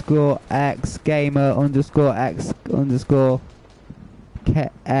X gamer underscore X underscore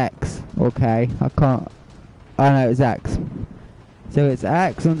X. Okay, I can't. Oh no, it's X. So it's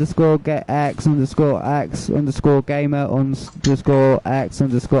X underscore get X underscore X underscore gamer underscore X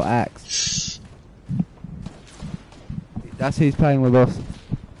underscore X. That's who's playing with us.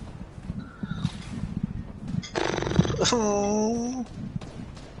 Oh,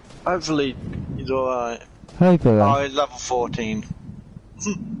 hopefully he's alright. Hopefully. Oh, he's level 14.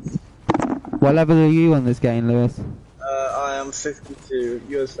 What level are you on this game, Lewis? I am 52,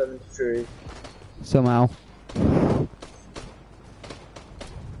 you're 73. Somehow.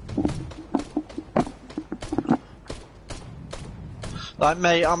 Like,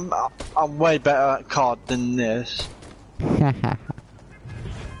 mate, I'm way better at card than this.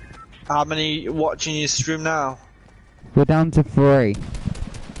 How many watching your stream now? We're down to 3.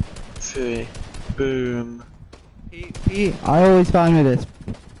 3. Boom. I always find with this,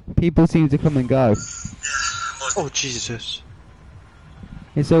 people seem to come and go. Oh, Jesus.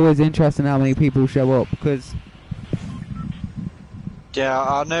 It's always interesting how many people show up, because... Yeah,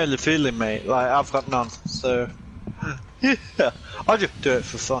 I know the feeling, mate. Like, I've got none, so... Yeah, I just do it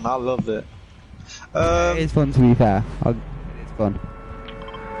for fun. I love it. It's fun, to be fair. It's fun.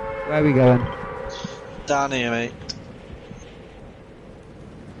 Where are we going? Down here, mate.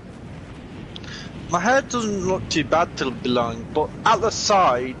 My head doesn't look too bad to be long, but at the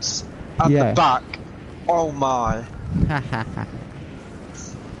sides and the back, oh my.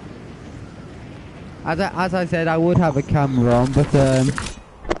 As I said, I would have a camera on, but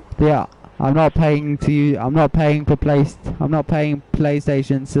yeah, I'm not paying for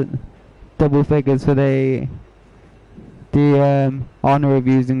PlayStation double figures for the honor of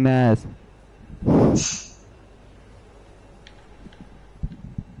using theirs.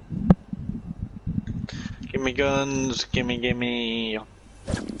 Gimme guns, gimme. Is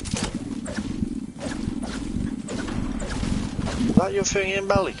that your thing in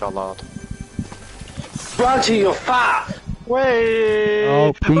belly, Collard? Roger, you're fat! Wait!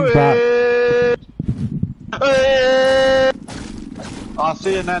 Oh, being back. I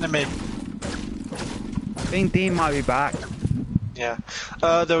see an enemy. I think Dean might be back. Yeah.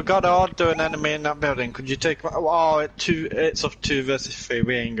 They've got an enemy in that building. Could you take? Oh, it's 2 versus 3.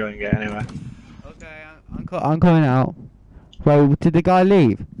 We ain't going to get anywhere. Okay. I'm coming out. Wait, did the guy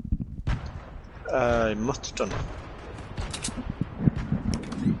leave? He must have done.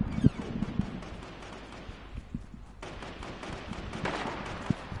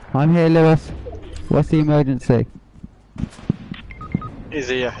 I'm here, Lewis. What's the emergency? He's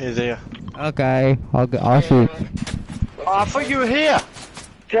here, he's here. Okay, I'll shoot. Oh, I thought you were here!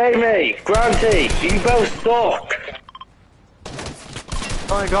 Jamie, Granty, you both suck.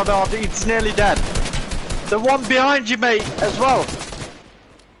 Oh my god, oh, it's nearly dead. The one behind you, mate, as well.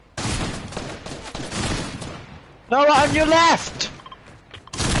 No, on your left!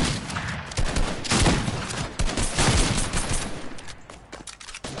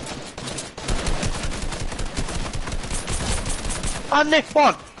 On this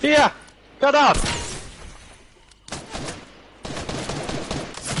one! Here! Get on!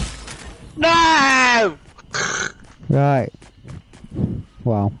 No! Right.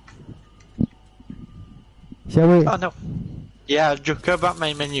 Wow. Shall we? Oh no. Yeah, just go back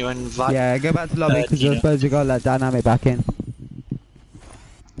main menu and invite. Yeah, go back to lobby because you're supposed to got that dynamic back in.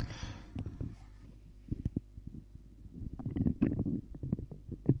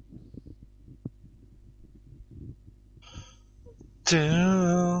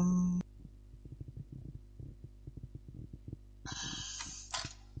 Damn.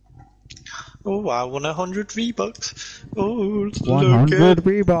 Oh, I won 100 V-Bucks. Oh, 100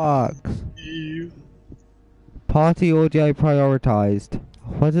 V-Bucks. Party audio prioritized.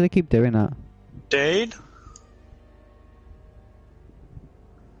 Why do they keep doing that? Dane?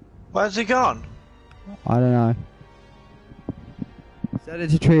 Where's he gone? I don't know. Set it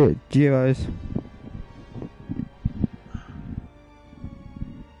to treat duos.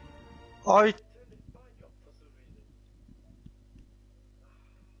 I.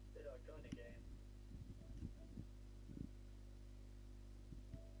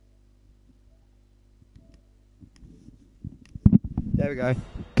 There we go.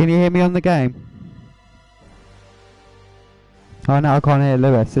 Can you hear me on the game? Oh no, I can't hear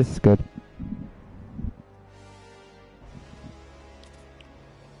Lewis. This is good.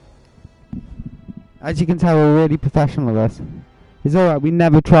 As you can tell, we're really professional at this. It's alright, we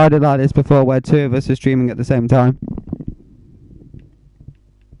never tried it like this before where two of us are streaming at the same time.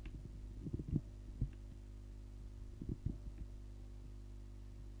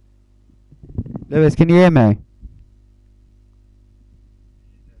 Lewis, can you hear me?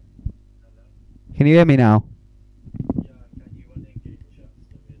 Can you hear me now?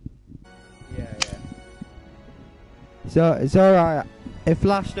 Yeah. So, it's alright. It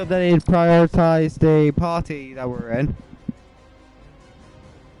flashed up that it prioritised the party that we're in.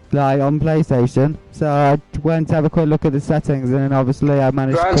 Like, on PlayStation. So, I went to have a quick look at the settings and then obviously I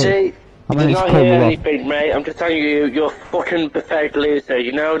managed Granty, to... I did not hear anything, mate. I'm just telling you, you're a fucking pathetic loser.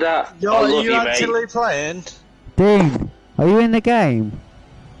 You know that? Yo, I are love you you, actually mate. playing? Dean, are you in the game?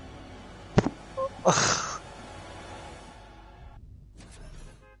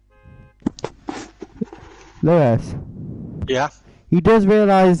 Lewis. Yeah. He does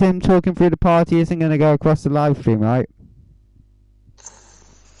realise him talking through the party isn't going to go across the live stream, right?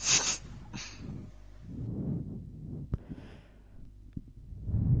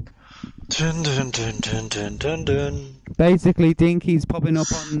 Dun, dun, dun, dun, dun, dun, dun. Basically, Dinky's popping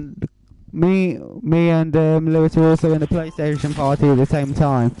up on me and Lewis are also in the PlayStation party at the same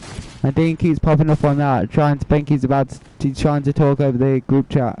time, and Dinky's popping up on that, trying to think he's trying to talk over the group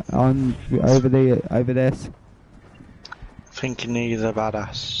chat over this. Thinking he's a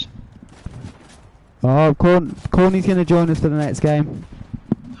badass. Oh, Courtney's going to join us for the next game.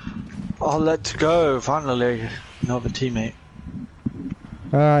 Oh, let's go! Finally, another teammate.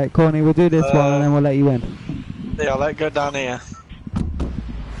 Alright, Courtney, we'll do this one and then we'll let you in. Yeah, let's go down here.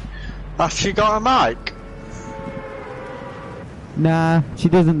 Has she got a mic? Nah, she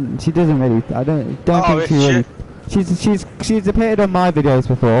doesn't really. I don't think she really. She's appeared on my videos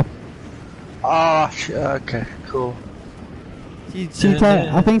before. Oh, okay, cool.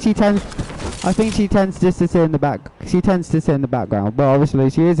 I think she tends just to sit in the back. She tends to sit in the background, but obviously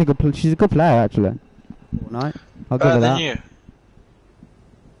she's a good player actually. Fortnite, I'll give her that. You.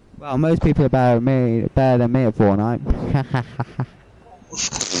 Well, most people are better than me at Fortnite.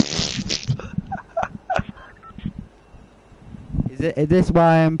 Is this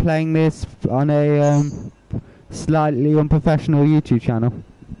why I'm playing this on a slightly unprofessional YouTube channel?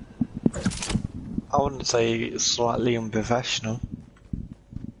 I wouldn't say slightly unprofessional.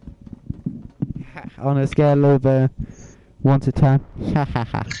 On a scale of 1 to 10.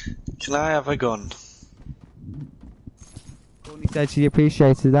 Can I have a gun? Courtney said she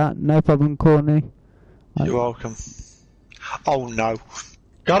appreciated that. No problem, Courtney. You're welcome. Oh no.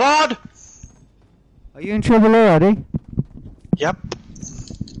 Got on! Are you in trouble already? Yep.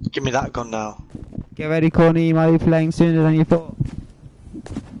 Give me that gun now. Get ready, Courtney. You might be playing sooner than you thought.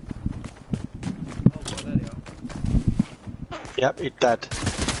 Yep, he's dead.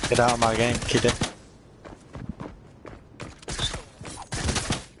 Get out of my game, kidding.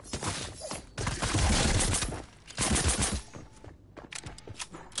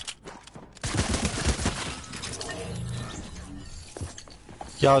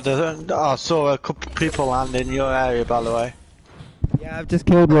 Yo, I saw a couple of people land in your area, by the way. Yeah, I've just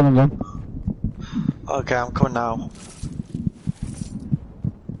killed one of them. Okay, I'm coming now.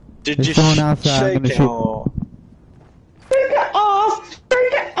 Did There's you someone else there, I'm shake gonna it shoot. or? Take it off!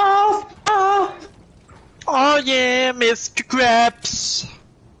 Take it off! Oh! Oh yeah, Mr. Krabs!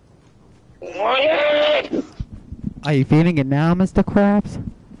 Oh yeah! Are you feeling it now, Mr. Krabs?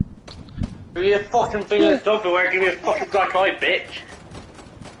 Give me a fucking finger somewhere, give me a fucking black eye, bitch!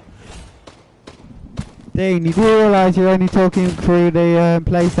 Dean, you do realise you're only talking through the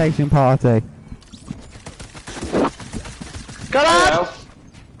PlayStation party? Got out!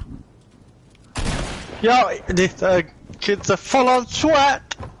 Yo, this kid's a full-on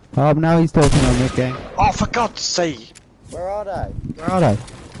sweat! Oh, now he's talking on the game. Oh, for God's sake! Where are they? Where are they?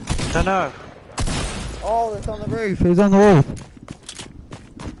 Dunno. Oh, it's on the roof. It's on the roof.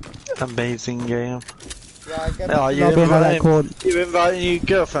 Amazing game. Yeah, I get Oh, you inviting your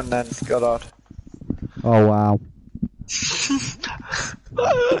girlfriend then, Goddard. Oh, wow.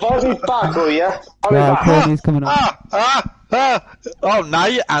 I'll be back, will ya? I'll be Right, back. Courtney's coming up. Oh, now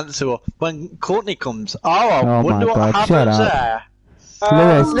you answer when Courtney comes. Oh, I Oh wonder my what God, happens shut up. there.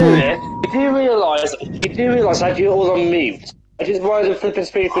 Lewis, Lewis, you do realise I had you all on mute. I just wanted to flip and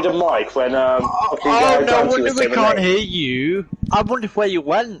speak through the mic when Oh, no wonder we can't hear you. I wonder where you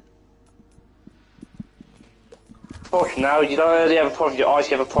went. Fuck now, you don't really have a problem with your eyes,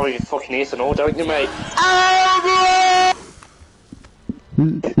 you have a problem with your fucking ears and all, don't you, mate?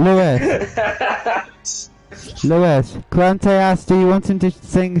 Lewis. Lewis, Clante asked, do you want him to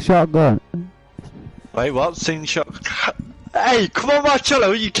sing Shotgun? Wait, what? Sing shot? Hey, come on my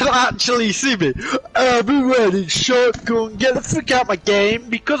channel, you can actually see me. I'll be ready, shotgun, get the frick out my game,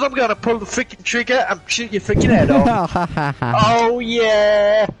 because I'm gonna pull the freaking trigger and shoot your freaking head off. Oh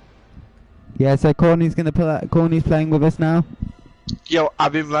yeah! Yeah, so Courtney's gonna pull out, Courtney's playing with us now. Yo,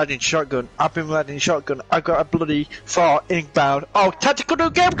 I've been riding shotgun, I got a bloody 4 inbound. Oh, tactical new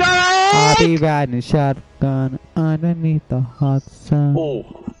game going! I'll be riding shotgun underneath the hot sun.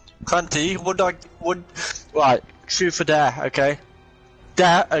 Oh, Clanty, right, truth or dare, okay?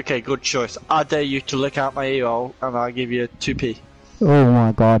 Dare, okay, good choice. I dare you to look out my ear hole and I'll give you 2p. Oh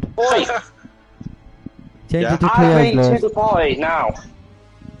my God. Oi! Change Yeah. it to I'm Cleo's, ready to Lewis. the party now.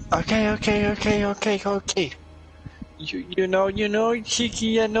 Okay. You know, cheeky,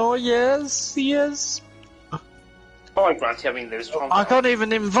 yes. Alright, Granty, I mean, there's one. I can't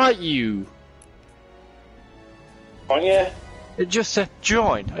even invite you. Aren't you? It just said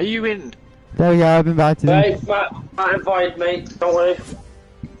join. Are you in? There we go, I've invited him. Hey, Matt invited me, don't worry.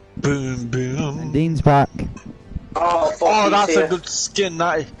 Boom, boom. Dean's back. Oh, fuck, Oh, he's that's here. a good skin,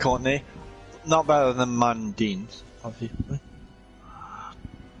 that is, Courtney. Not better than Mandine's, obviously.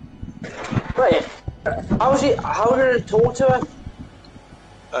 Wait, how did I talk to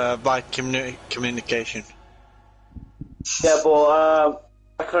her? By communication. Yeah, but,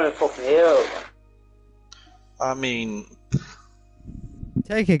 I couldn't fucking hear her. I mean,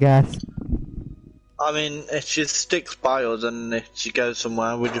 Take a guess. if she sticks by us and if she goes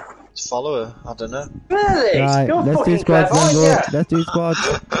somewhere, we just follow her. I don't know. Really? Right, You're let's do fucking squads clever, then, aren't boys. Let's do squads.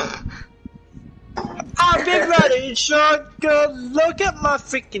 I've been ready, shotgun. Look at my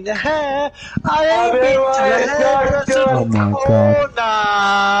freaking hair. I ain't I've been been to ready, the hairdresser Oh my all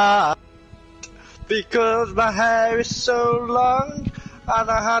night. Because my hair is so long and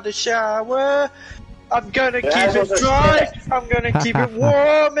I had a shower. I'm gonna keep Yeah, it dry. I'm gonna keep it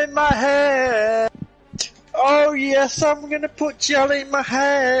warm in my hair. Oh yes, I'm gonna put gel in my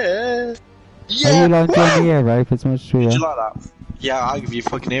hair. Are Yeah. you launching Woo! the ear, right? It's much truer. Did you like that? Yeah, I'll give you a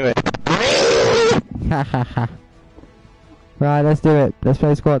fucking ear. Right, let's do it. Let's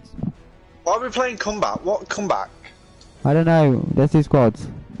play squads. Why are we playing comeback? What comeback? I don't know. Let's do squads.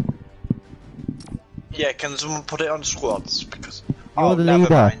 Yeah, can someone put it on squads? Because You're the never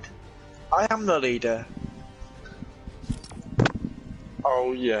leader. mind. I am the leader.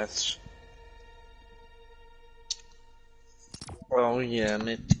 Oh yes. Oh yeah,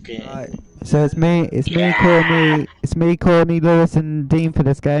 mid-game. Right. So it's me, Courtney, Lewis, and Dean for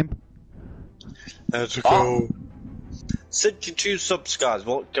this game. Let's go. 62 subs, guys.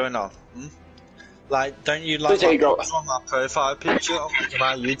 What's going on? Hmm? Like, don't you like There you go. on my profile picture on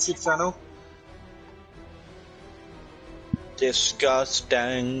my YouTube channel?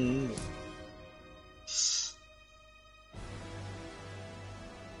 disgusting.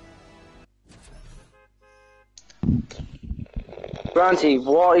 Granty,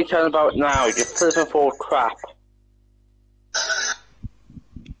 what are you talking about now? You're flipping for crap.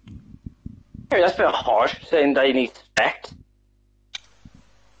 Hey, that's a bit harsh, saying they need respect.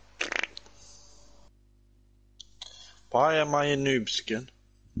 Why am I a noob skin?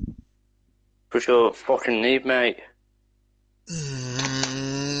 For sure, fucking need, mate.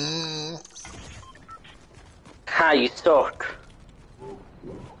 Ha, you suck.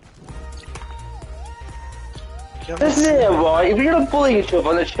 Isn't it right? If you're gonna bully each other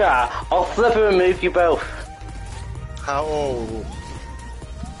on the chat, I'll flip and remove you both. How old?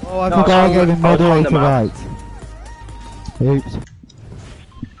 Oh, I forgot I gave him moderator rights. Oops.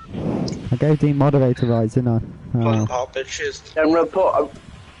 I gave Dean moderator rights, didn't I? Oh. Pop bitches. I'm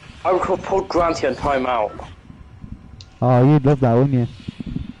gonna put Granty on timeout. Oh, you'd love that, wouldn't you?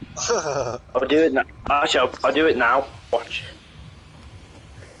 I'll do it now. Actually, I'll do it now. Watch.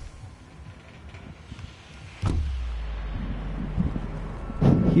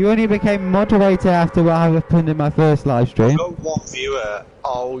 You only became moderator after what happened in my first live stream. I've got one viewer.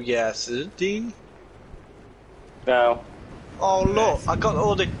 Oh yes, is it Dean? No. Oh look, I got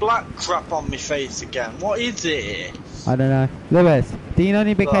all the black crap on my face again. What is it? I don't know. Lewis, Dean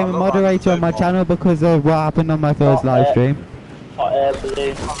only became a moderator on my channel because of what happened on my first live stream. Hot air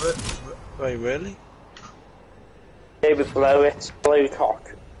balloon. Wait, really? David below it. Blue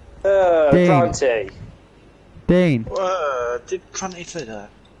cock. Dean. Granty. Dean. Did Courtney say that?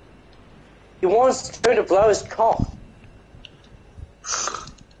 He wants to blow his cock.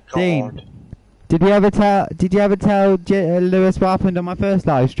 Dean. Did you ever tell Lewis what happened on my first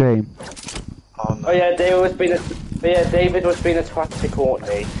live stream? Oh, no. Oh yeah, David was being a twat to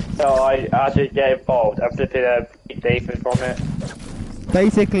Courtney, so I had to get involved. I'm flipping David from it.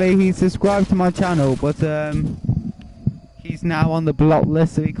 Basically, he's subscribed to my channel, but he's now on the block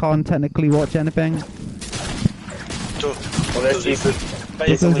list, so he can't technically watch anything. Well,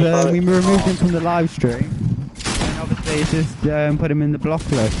 Because we removed him from the live stream, and obviously it's just put him in the block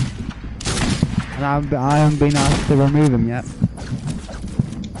list. And I haven't been asked to remove him yet.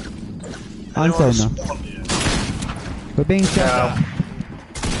 I'm saying no. We're being shot at.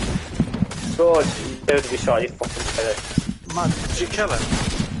 Good, you don't be shot, you fucking kill it. Man, did you kill him?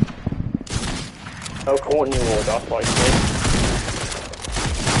 No, Courtney ward off like this.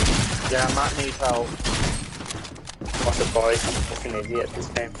 Yeah, Matt needs help. What a boy, I'm a fucking idiot at this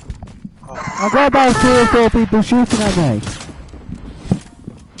game. I've got about 3 or 4 people shooting at me.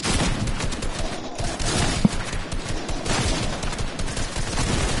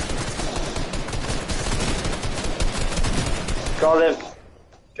 Got him.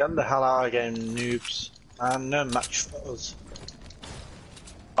 Get the hell out of game, noobs. And no match for us.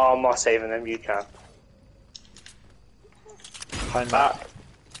 Oh, I'm not saving them, you can. Hi, Matt.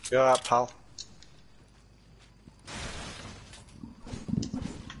 You're alright, pal.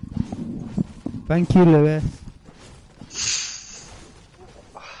 Thank you, Lewis.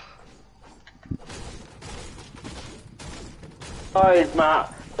 Hi,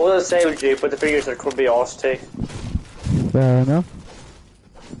 Matt. All I say with you, but the figures there could be ours too. Fair enough.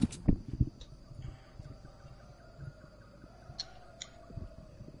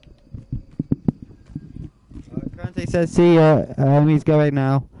 Granty says, see ya, he's going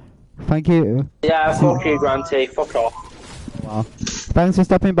now. Thank you. Yeah, fuck you, Granty. Fuck off. Wow. Thanks for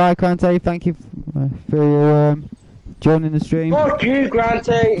stopping by, Granty. Thank you for your, joining the stream. Fuck you,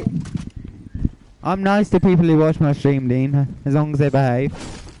 Granty! I'm nice to people who watch my stream, Dean, as long as they behave.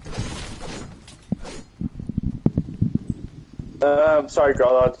 Sorry,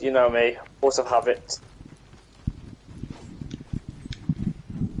 Grollard, you know me. Force of habit.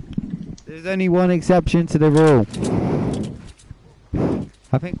 There's only one exception to the rule.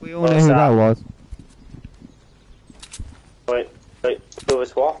 I think we all know who that was. Wait, who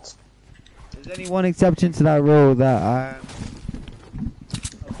was what? There's only one exception to that rule that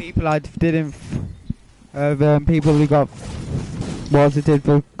people I didn't people who got positive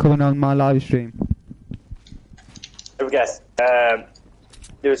for coming on my live stream. Let me guess. There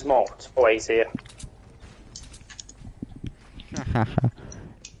was multiple ways here.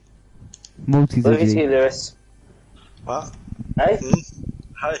 Multis Look at you, Lewis. What? Hey?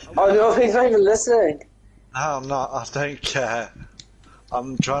 Hey. Oh no, he's not even listening. No, I'm not. I don't care.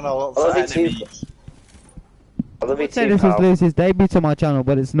 I'm trying to look for enemies. I love you I'd say too, this was Lewis's debut to my channel,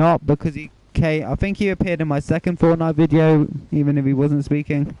 but it's not because he came. I think he appeared in my second Fortnite video, even if he wasn't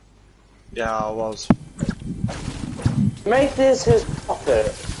speaking. Yeah, I was. Make this his proper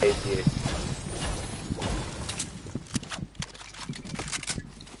debut.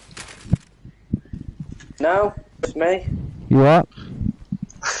 No, it's me. You what?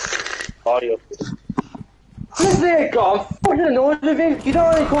 Audio. Listen here, God, I'm fucking annoyed with you. You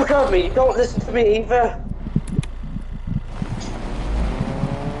don't only talk over me, you don't listen to me either.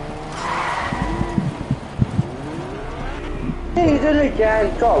 Yeah, you did it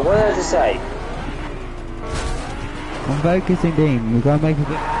again. God, what did I just say? I'm focusing, Dean. We've got to make a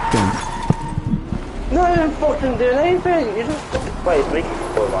good thing. No, I didn't fucking do anything. You just fucking wait, make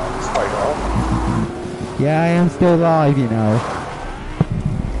it go on. It's quite wrong. Yeah, I am still live, you know.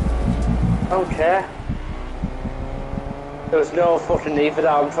 I don't care. There was no fucking need for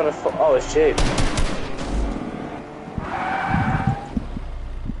that. I'm trying to oh, it's you.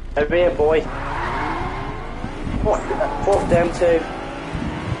 Over here, boy. Fuck them too.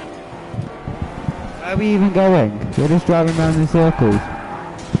 Where are we even going? We're just driving around in circles.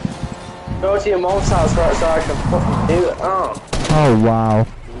 Go to your mom's house right so I can fucking do it. Oh. Oh, wow.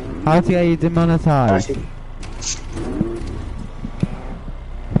 How to get you demonetized? Actually.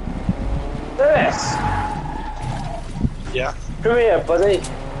 Lewis! Yeah. Come here, buddy.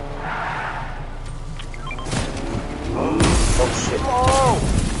 Oh shit. Oh!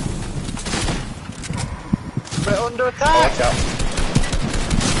 We're under attack! Watch out.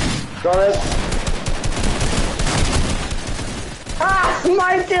 Got it. Ah!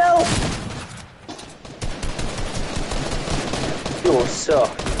 My kill! You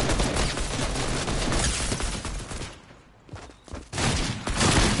suck.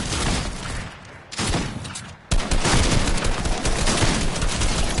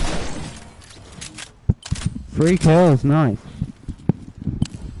 Three kills, nice.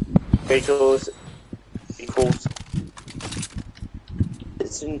 Equals.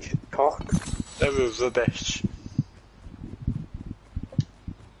 It's in cock. That was the best.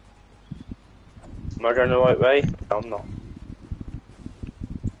 Am I going the right way? No, I'm not.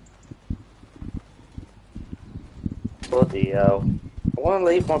 Bloody hell. I want to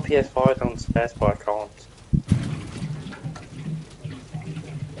leave my PS5 downstairs, but I can't.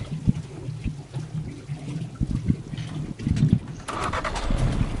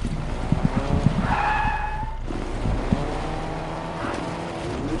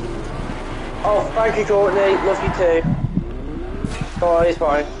 Oh, thank you, Courtney. Love you too. Oh, he's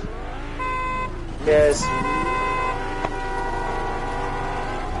fine. Yes.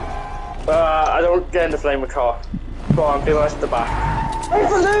 I don't get in the flame car. Go on, be nice at the back. Wait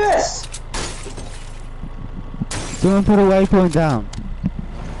for Lewis! Someone put a waypoint down.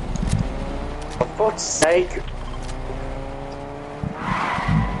 For fuck's sake.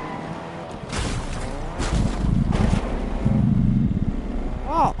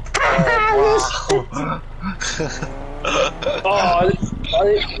 Oh! Oh,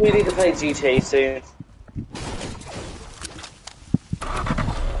 we need to play GTA soon.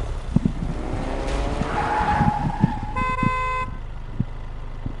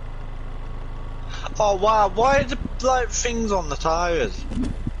 Oh wow, why are the like things on the tires?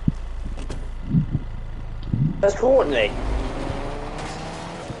 That's Courtney.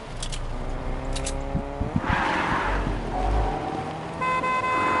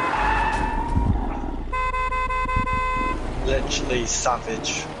 Literally savage.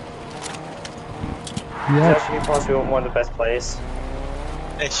 He's Yep. actually possibly one of the best players.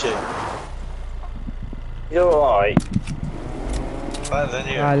 Issue. You're alright. Better than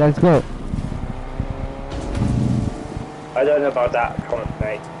you. Alright, let's go. I don't know about that comment,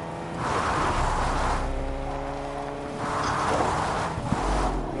 mate.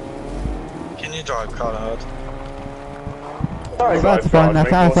 Can you drive car hard? Sorry, We're about to find that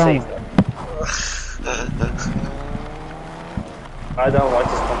house, aren't we? I don't like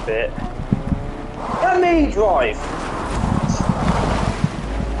this one bit. Let me drive!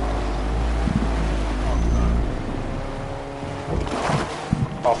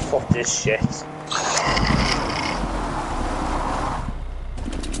 Oh, fuck this shit.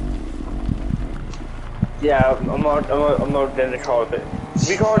 Yeah, I'm not in the car, but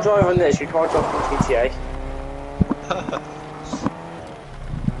we can't drive on this, we can't drive on GTA.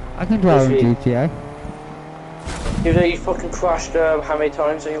 I can drive in Literally. GTA. Even though you fucking crashed how many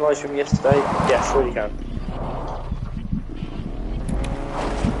times on your live stream yesterday? Yeah, sure you can.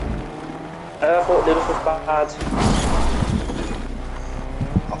 I thought Lewis was bad.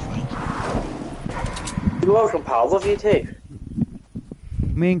 You're welcome, pal. Love you too.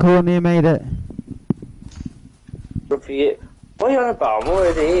 Me and Courtney made it. Good for you. What are you on about? I'm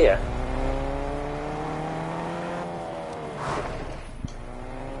already here.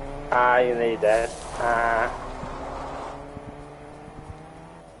 Ah, you need that. Ah.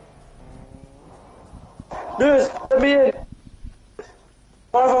 Lewis, let me in.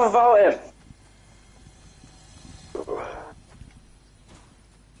 What if I vote him?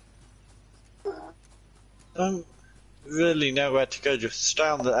 Don't really know where to go, just stay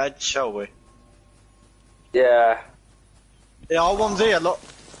on the edge, shall we? Yeah. Yeah, our one's here, look.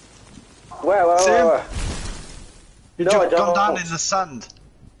 Where? See him? Where? He's No, I just gone don't. down in the sand.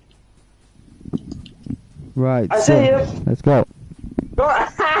 Right, I so, see you. let's go.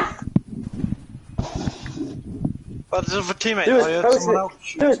 Oh, there's another teammate. Do I his heard post someone it. else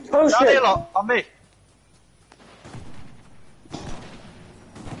shoot. Do his post Down here, it. look, on me.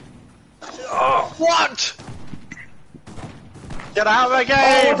 Oh, what? Get out of the Oh,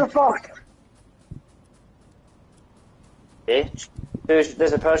 game! what the fuck? Bitch.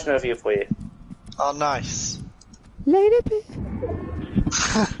 There's a person over here for you. Oh, nice. Later, bit.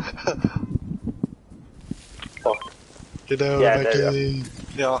 Fuck. Get out Yeah, of the there you game.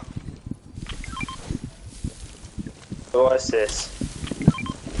 Yeah. What's this?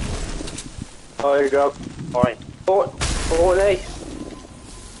 Oh, here you go. Fine. Courtney.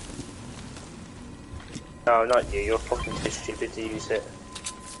 No, not you. You're fucking too stupid to use it.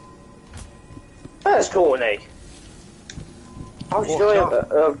 Where's Courtney? I'm Walk sure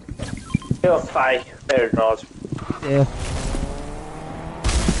you're fake. There it goes. Yeah.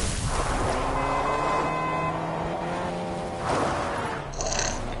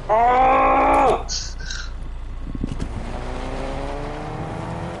 Oh!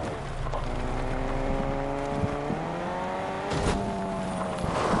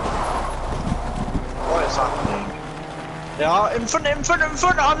 What is happening? Yeah, in front, on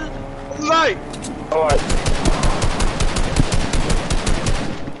the right. Alright.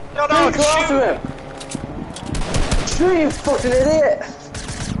 No, no, Go after him! Shoot, you fucking idiot!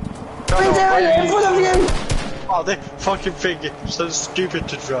 Right there, in front of you! Oh, they fucking thing is so stupid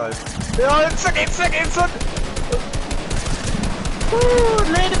to drive. Yeah, in front! Ooh,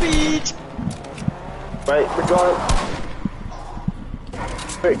 lay the beach! Right, we're going.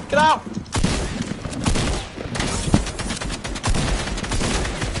 Wait, Get out!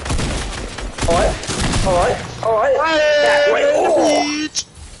 alright. Hey, Wait, lay the oh. beach!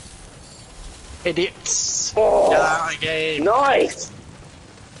 Idiots! Oh. Get out of the game! Nice!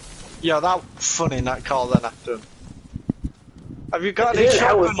 Yeah, that was funny in that car then after him. Have you got Yeah, any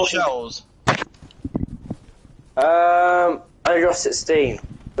that was shotgun fucking- shells? I got 16.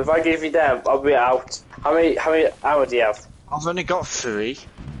 If I give you them, I'll be out. How many ammo do you have? I've only got 3.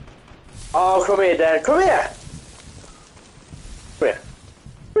 Oh, come here, Dan. Come here!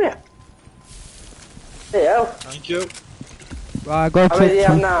 There you go. Thank you. Right, I got How many do you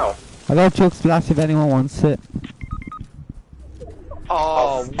have Chuck's. now? I got Chuck's flash if anyone wants it.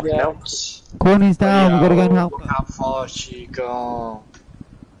 Oh, fucking hell. what? Courtney's down, we gotta go and help Look her. how far she gone.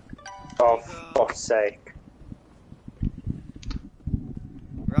 Oh, for fuck's sake.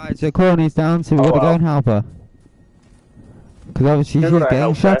 Right, so Courtney's down, so we Oh, gotta go well. and help her. Because obviously she's You're gonna getting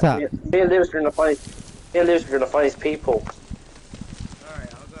help shot her. at. Me and Lewis are gonna find. Me and Lewis are gonna find his people.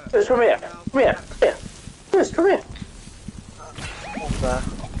 Lewis, come here. Lewis, come here.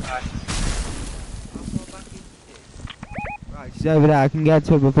 Right, she's over there, I can get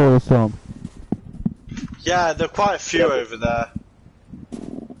to her before the storm. Yeah, there are quite a few over there.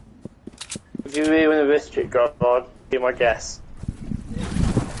 If you really want to risk it, go on. Be my guess.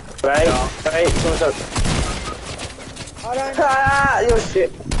 Right, someone's up. Ah, you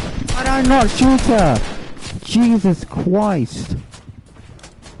shit. Why did I not shoot her? Jesus Christ.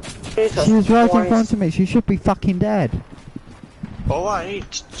 Jesus She was right in Christ. front of me, she should be fucking dead.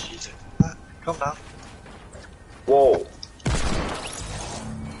 Alright, Jesus. Calm down. Whoa.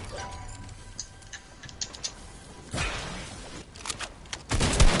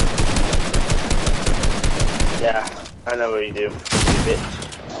 Yeah, I know what you do. You bitch.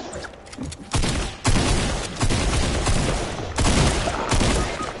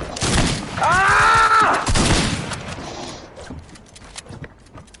 Ah!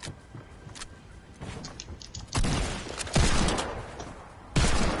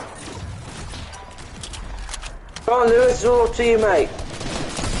 Come on, Lewis, it's all up to you, mate.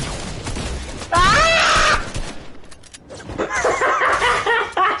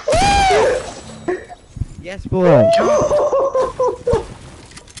 Yes, boy.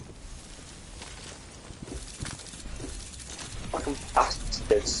 Fucking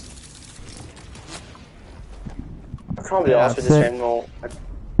bastards. I can't be Yeah, arsed with this that's it. anymore.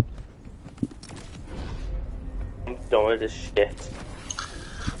 I'm done with this shit.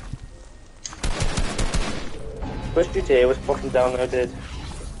 First GTA was fucking downloaded.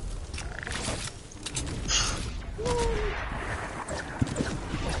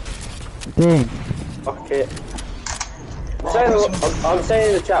 Dean, Fuck it. I'm saying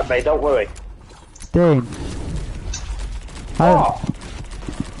in the chat, mate, don't worry. Dean. How,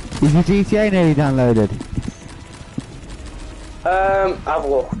 Oh, is your GTA nearly downloaded? Have a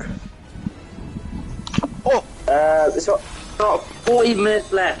look. Oh! It's got 40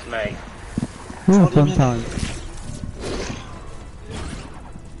 minutes left, mate. Ooh, fun time.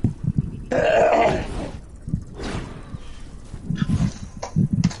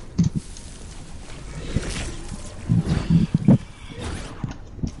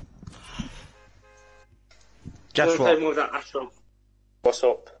 Guess what? More of that Astro. What's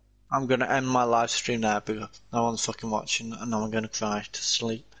up? I'm gonna end my live stream now because no one's fucking watching and I'm gonna cry to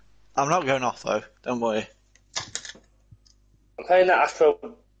sleep. I'm not going off though, don't worry. I'm playing that Astro.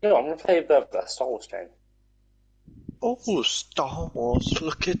 No, I'm gonna play the Star Wars game. Oh, Star Wars,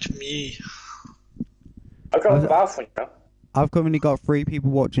 look at me. I've got a Battlefront now. I've currently got 3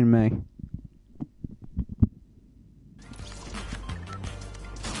 people watching me.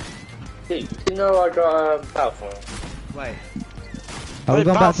 You know I got Battlefront. Wait. Have we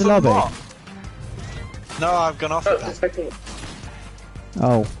gone back to lobby? What? No, I've gone off I it. got the second.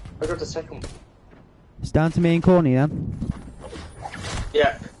 Oh. I got the second one. It's down to me and Courtney then.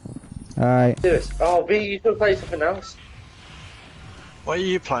 Yeah. Alright. Do this. Oh, B, you should play something else. What are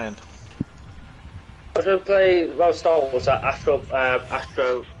you playing? I should play Star Wars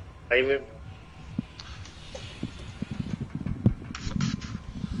Astro Aiming.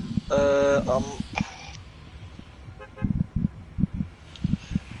 I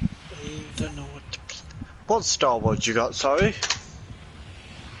don't know what to play. What Star Wars you got, sorry?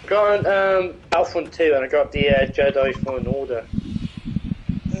 I got Battlefront 2 and I got the Jedi Fallen Order.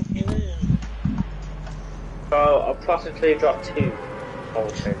 So I practically got 2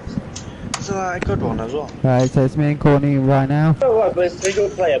 old games. Isn't that a good one as well? Right, so it's me and Courtney right now. Oh right, but it's a single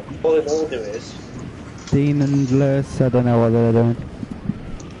player, Fallen Order is. Dean and Lewis, I don't know what they're doing.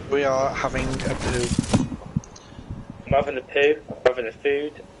 We are having a poo. I'm having a poo, I'm having a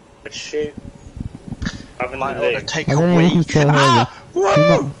food, a shoot. I'm having Might a ought to loo. take I a don't know if you can week. still hear Ah!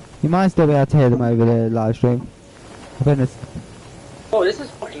 Whoa! You might still be able to hear them over the live stream. I think it's... Oh, this is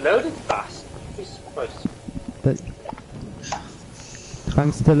fucking loaded fast. Jesus Christ. But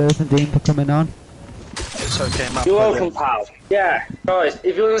thanks to Lewis and Dean for coming on. It's okay, man. You're welcome, pal. Yeah, guys,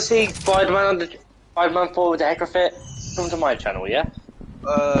 if you want to see Spider-Man on the Spider-Man 4 with the hecker fit, come to my channel, yeah?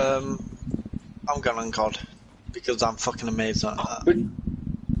 I'm going on COD because I'm fucking amazed at that.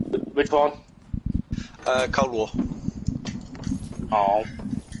 Which one? Cold War. Oh.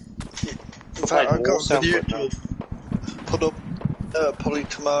 In fact, I've got a video to put up probably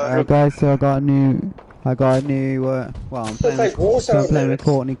tomorrow. Alright guys, so I got a new, well, I'm playing, like Warzone, I'm playing with Lewis.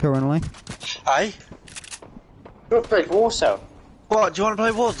 Courtney currently. Aye? You're playing Warzone. What, do you want to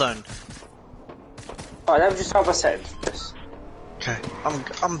play Warzone? Alright, let me just have a sentence. Okay, I'm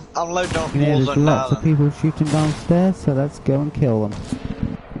loading up Yeah, there's Warzone now lots of then. people shooting downstairs, so let's go and kill them.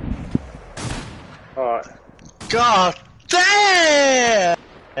 Alright. God damn!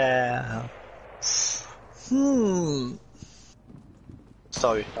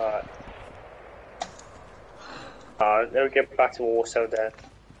 Sorry. Alright. Alright, let me get back to Warzone then.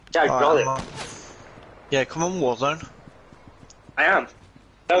 Yeah, I got it. Yeah, come on Warzone. I am.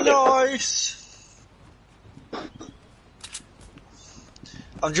 Got it. Nice!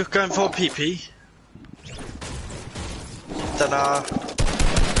 I'm just going for a PP. Then I'm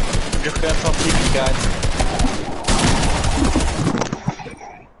just going for a PP, guys.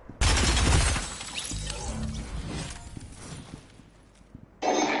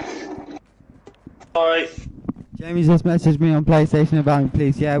 Alright. Jamie just messaged me on PlayStation about me,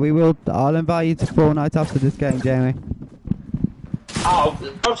 please. Yeah, we will. I'll invite you to Fortnite after this game, Jamie. Oh,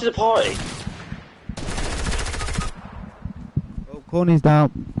 come to the party. Oh, Courtney's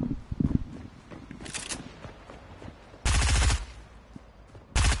down.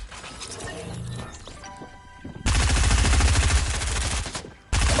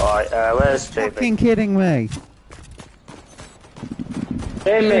 Alright, where's Jamie? Fucking kidding me.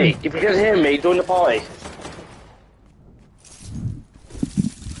 Hear me. If you can hear me, join the party.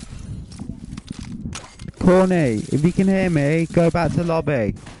 Courtney, if you can hear me, go back to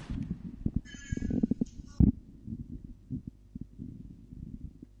lobby.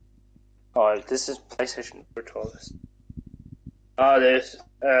 Alright, this is PlayStation controllers. Oh, there's,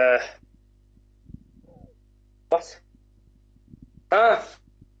 what? Ah!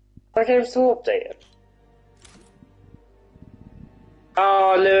 My game's still updated.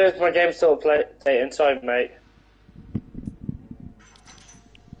 Oh, Lewis, my game's still updating. Sorry, mate.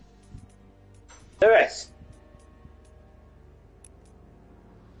 Lewis!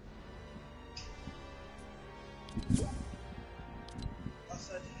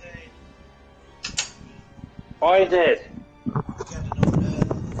 I did.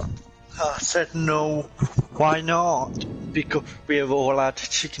 I said no. Why not? because we have all had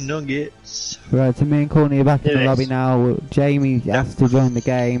chicken nuggets. Right, so me and Courtney are back in the Yes. lobby now. Jamie asked to join the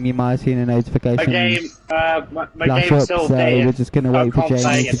game. You might have seen a notification My game, my flash game's up, still so updated. we're just going to I wait for can't play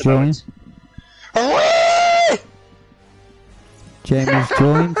Jamie at to the join. moment. Jamie's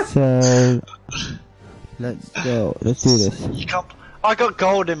joined, so let's go. Let's do this. You can't. I got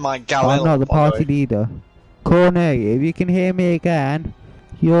gold in my galley. I'm not the party leader. Courtney, if you can hear me again,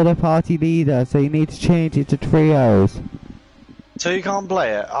 you're the party leader, so you need to change it to trios. So you can't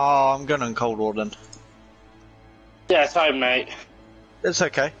play it? Oh, I'm going on Cold War then. Yeah, it's fine, mate. It's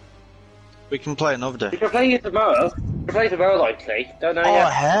okay. We can play another We day. can play it tomorrow. We can play tomorrow, likely. Don't know Oh,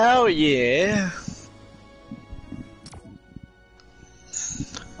 yet. hell yeah.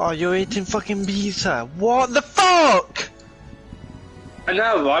 Oh, you're eating fucking pizza. What the fuck? I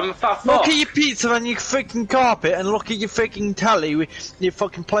know, I'm a fat Look fuck. at your pizza on your freaking carpet and look at your freaking telly with your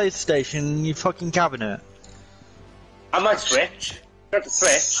fucking PlayStation and your fucking cabinet. I might switch. Got the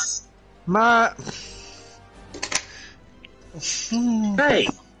switch. Matt. Hey,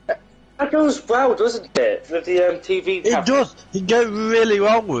 that goes well, doesn't it? With the TV It cabinet. does. You go really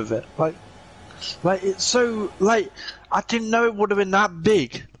well with it. Like it's so like I didn't know it would have been that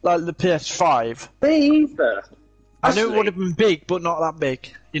big. Like the PS5. Me either. I knew it would have been big, but not that big.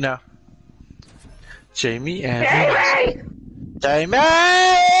 You know. Jamie and Jamie.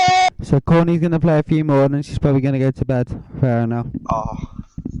 So Courtney's going to play a few more, and then she's probably going to go to bed. Fair enough. Oh.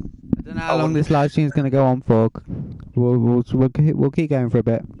 I don't know how long this live stream's going to go on for. We'll keep going for a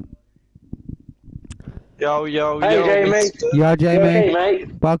bit. Yo, yo, Hey, yo. Jamie. Mister. Yeah, Jamie. You okay,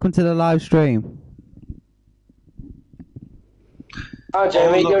 mate? Welcome to the live stream. Hi, Oh,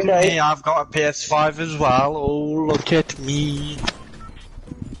 Jamie. look You at okay? me, I've got a PS5 as well. Oh, look at me.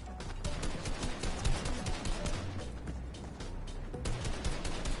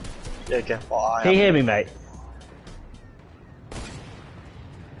 Yeah, guess what I Can you am. hear me, mate?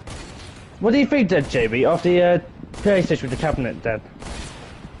 What do you think then, Jamie, of the PlayStation with the cabinet then?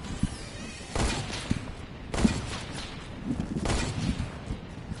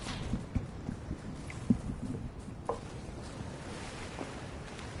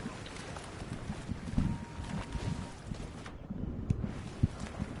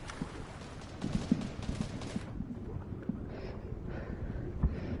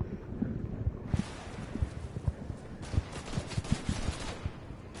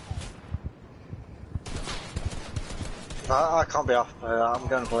 I can't be off. I'm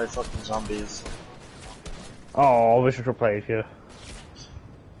going to play fucking zombies. Oh, I wish I could play with you.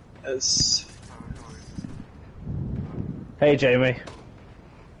 It's... Hey, Jamie.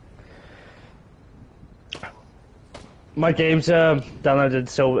 My game's downloaded,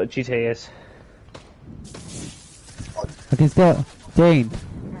 so GTA is. I can still... Dean,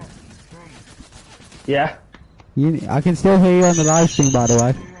 Yeah? I can still hear you on the live stream, by the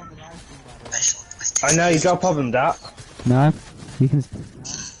way. I know, you got a problem with that. No? You can...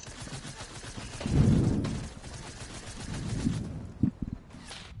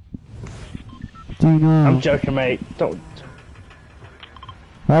 Do you know? I'm joking, mate. Don't.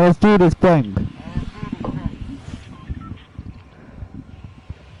 Right, let's do this thing.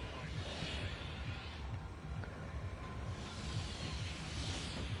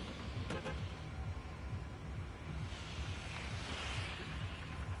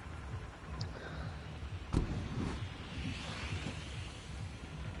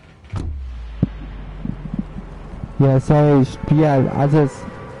 Yeah, so yeah, as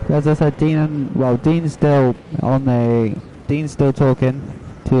I said, Dean's still on the Dean's still talking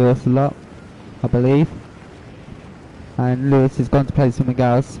to us a lot, I believe, and Lewis has gone to play something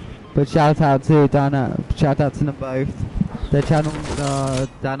else. But shout out to them both. Their channels are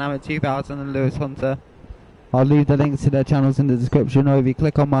Dynamic2000 and Lewis Hunter. I'll leave the links to their channels in the description, or if you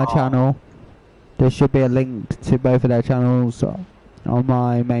click on my channel, there should be a link to both of their channels on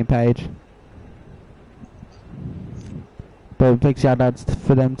my main page. But big shout outs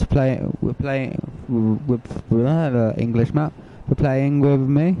for them to play. We're playing with English map. We're playing with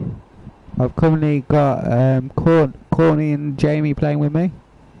me. I've currently got Courtney and Jamie playing with me.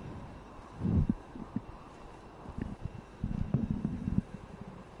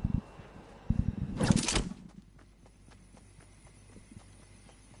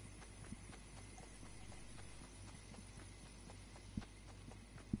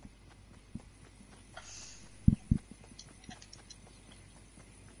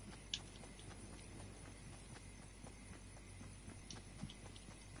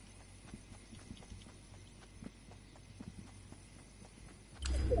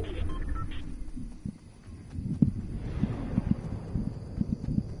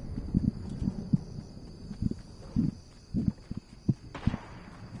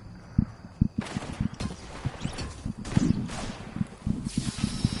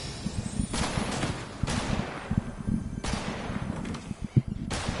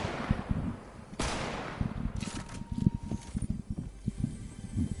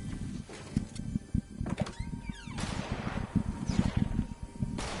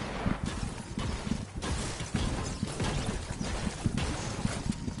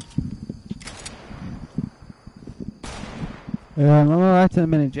 I'm alright in a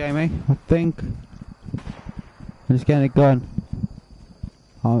minute, Jamie. I think I'm just getting a gun.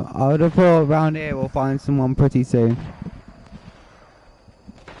 I would have thought around here we'll find someone pretty soon.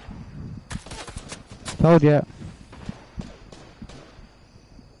 Told you.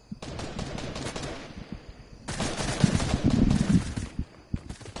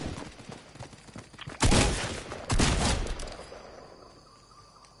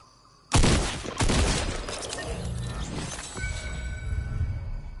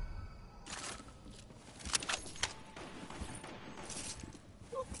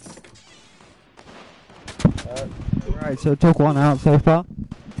 Right, so took one out so far.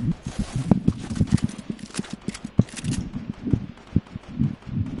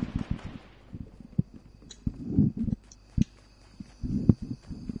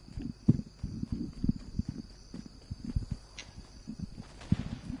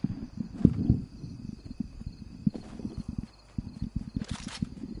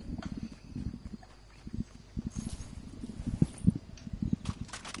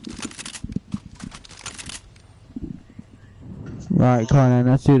 Right, Courtney,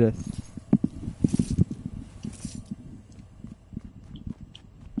 let's do this.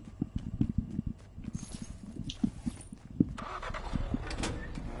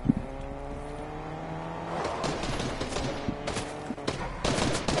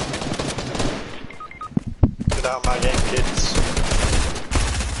 Get out of my game, kids.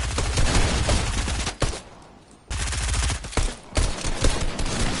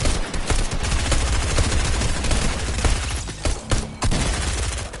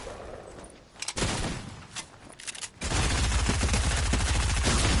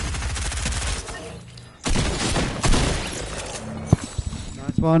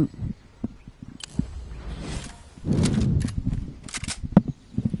 Nice one.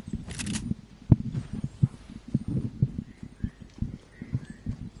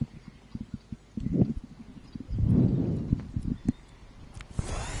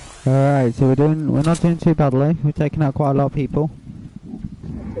 Alright, so we're not doing too badly. We're taking out quite a lot of people.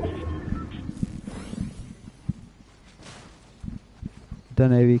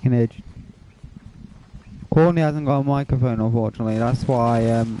 Don't know if you can hear. Courtney hasn't got a microphone, unfortunately. That's why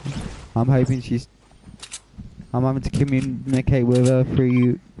I'm hoping I'm having to communicate with her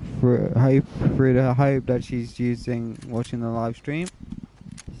through the hope that she's watching the live stream.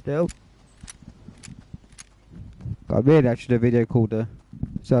 Still, I really actually video called her,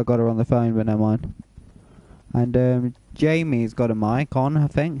 so I got her on the phone, but never mind. And Jamie's got a mic on, I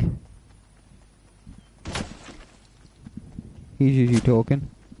think. He's usually talking.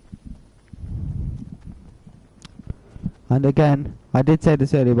 And again, I did say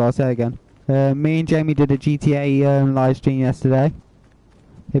this earlier, but I'll say it again. Me and Jamie did a GTA live stream yesterday.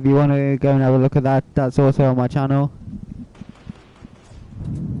 If you want to go and have a look at that, that's also on my channel.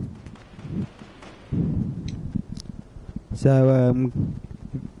 So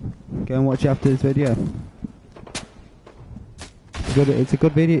go and watch after this video. It's a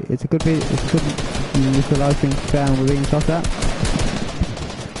good video. It's a good live stream to fair and we're being shot at.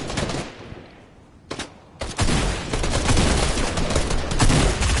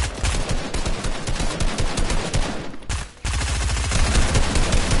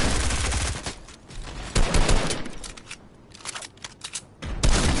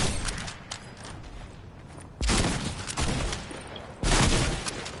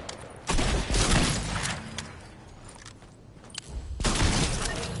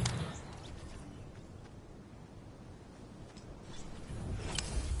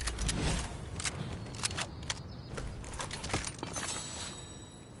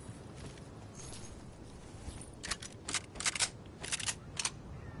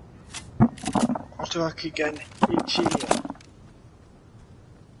 What do I keep getting itchy?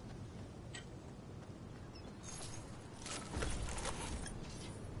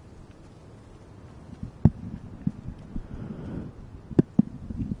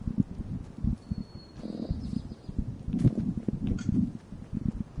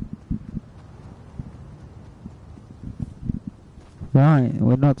 Right,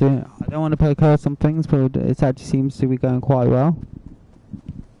 we're not doing. I don't want to poke her some things, but it actually seems to be going quite well.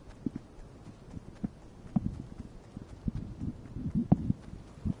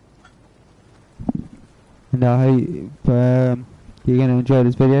 And I hope you're going to enjoy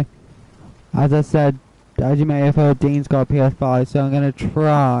this video. As I said, as you may have heard, Dean's got a PS5, so I'm going to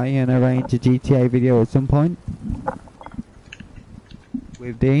try and arrange a GTA video at some point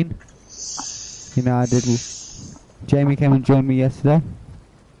with Dean. You know, I did. Jamie came and joined me yesterday.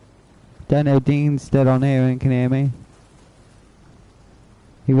 Don't know if Dean's still on here and can hear me.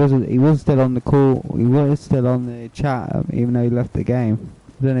 He was still on the call. He was still on the chat, even though he left the game.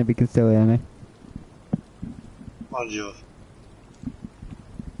 I don't know if he can still hear me. Mind you.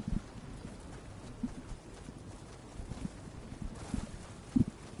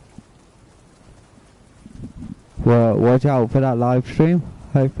 Well, watch out for that live stream.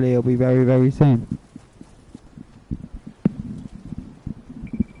 Hopefully it'll be very, very soon.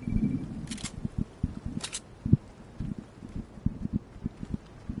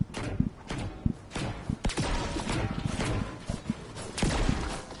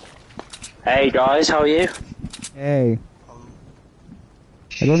 Hey guys, how are you? Hey.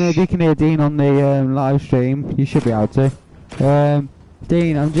 I don't know if you can hear Dean on the live stream. You should be able to.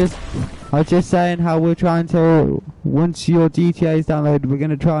 Dean, I was just saying how we're trying to, once your GTA is downloaded, we're going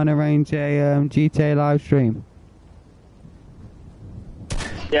to try and arrange a GTA live stream.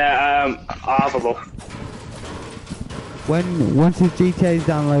 Yeah, I'll have a look. Once his GTA is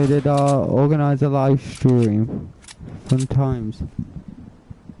downloaded, I'll organise a live stream. Fun times.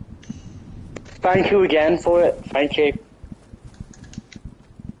 Thank you again for it. Thank you.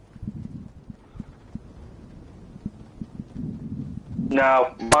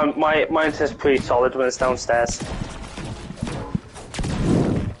 No, mine says pretty solid when it's downstairs.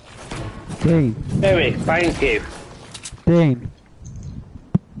 Dean. Anyway, thank you. Dean.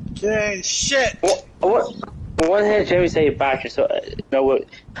 Yeah, shit! I want to hear Jerry say it back. So, no,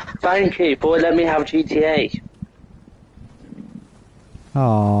 thank you for letting me have GTA.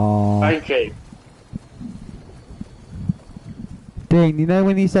 Aww. Thank you. Dean, you know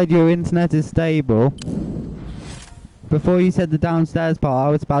when you said your internet is stable? Before you said the downstairs part, I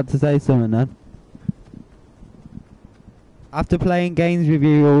was about to say something then. After playing games with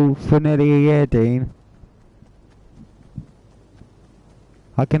you all for nearly a year, Dean,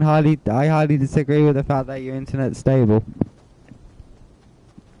 I highly disagree with the fact that your internet's stable.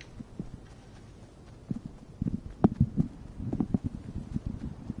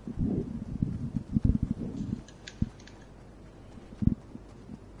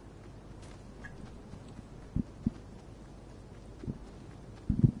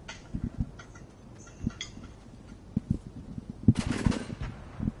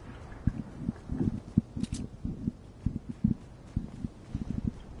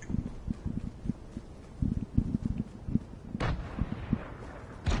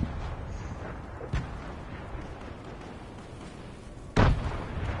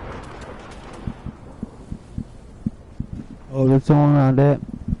 Oh, there's someone around it.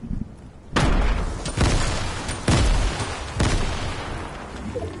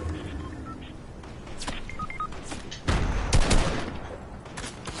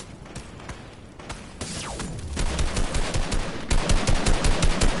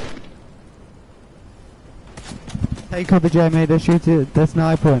 Take cover, Jamie. They're shooting. They're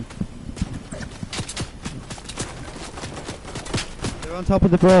sniping. They're on top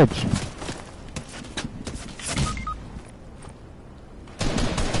of the bridge.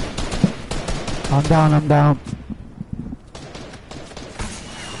 I'm down, I'm down.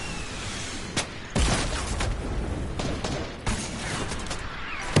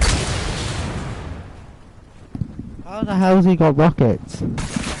 How the hell's he got rockets?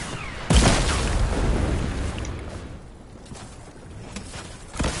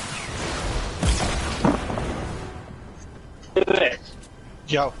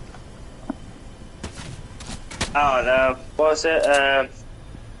 Yo. Oh no, what was it?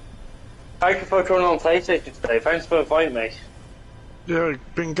 Thank you for coming on PlayStation today. Thanks for inviting me. Yeah, it's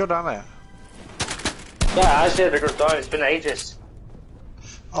been good, hasn't it? Yeah, I actually had a good time. It's been ages.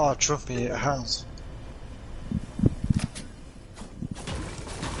 Oh, trust me, it has.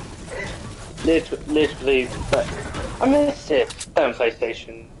 Literally, but I missed it on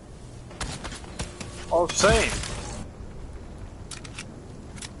PlayStation. Oh, same.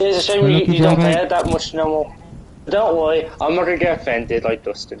 It's a shame you don't play it that much no more. But don't worry, I'm not gonna get offended like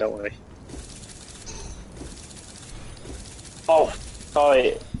Dustin, don't worry. Oh,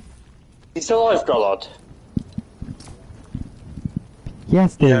 sorry. He's still alive, Gollard?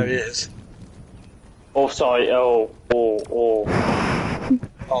 Yes, dude. Yeah, he is. Oh, sorry, oh. Oh,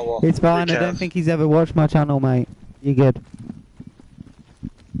 well. It's fine, I don't think he's ever watched my channel, mate. You're good.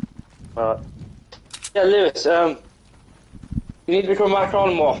 Yeah, Lewis, you need to come back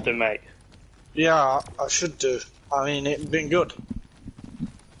on more often, mate. Yeah, I should do. I mean, it's been good.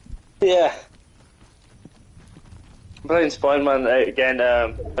 Yeah. I'm playing Spider-Man again, I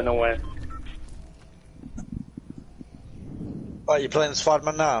don't know when. Oh, you playing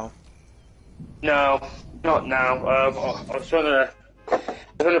Spider-Man now? No, not now. I was trying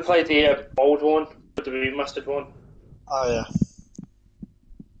to play the old one, the remastered one. Oh, yeah.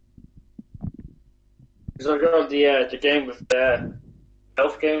 Because I got the game with the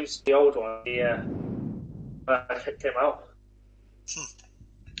health games, the old one, it came out.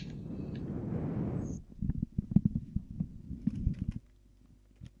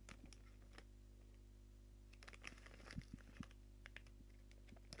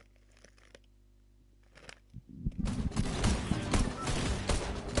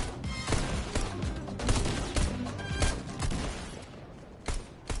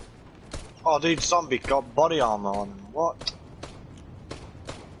 Oh, dude, zombie got body armor on. What?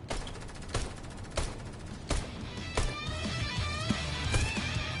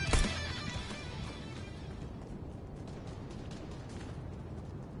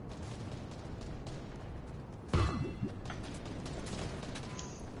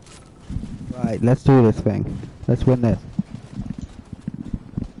 Right, let's do this thing. Let's win this.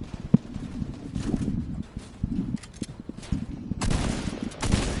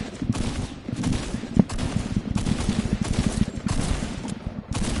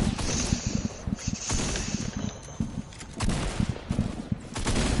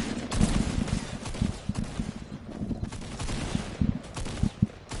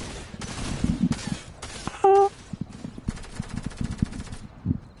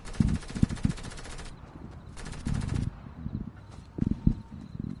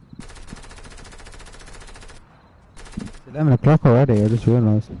 It's 11 o'clock already, I just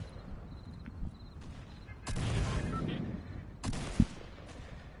realised.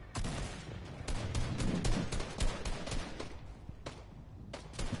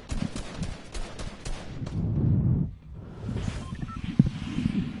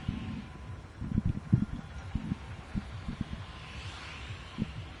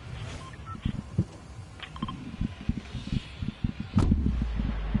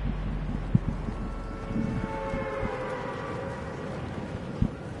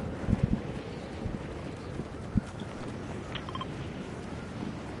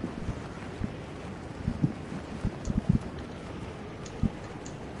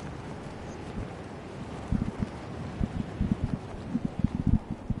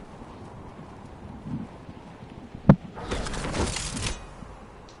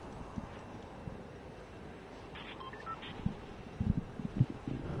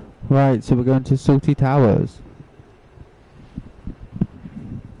 Right, so we're going to Salty Towers.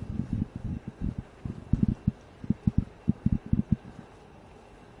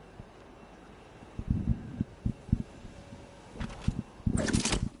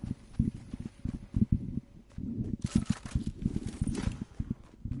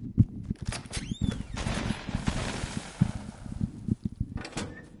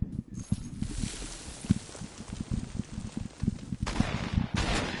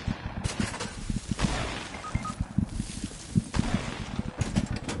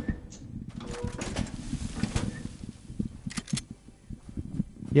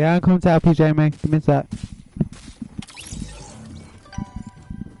 Yeah, I'm coming to help you, Jamie. Give me a sec.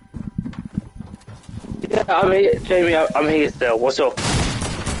 Yeah, I'm here, Jamie. I'm here still. What's up?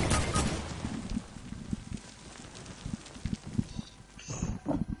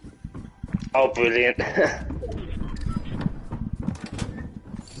 Oh, brilliant.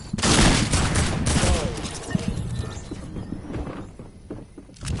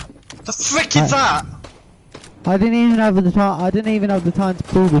 The frick is that? I didn't even have the time. I didn't even have the time to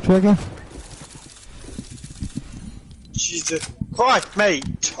pull the trigger. Jesus Christ,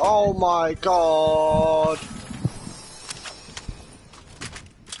 mate! Oh my god!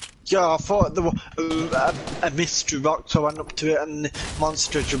 Yeah, I thought there was a mystery rock, so I went up to it and the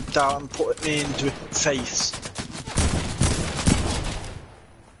monster jumped out and put me into its face.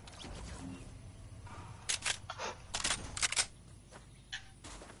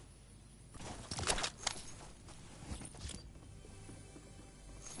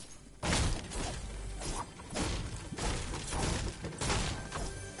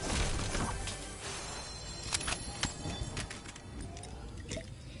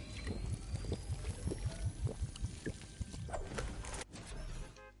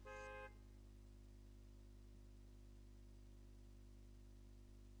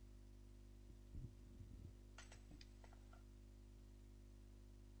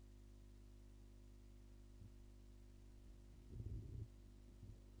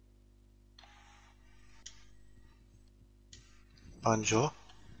 Bonjour.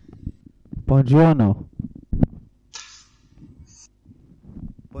 Buongiorno.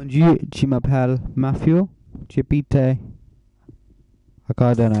 Bonjour, ci m'appelle Matthew. Chipite.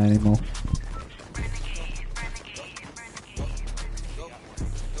 I don't know anymore.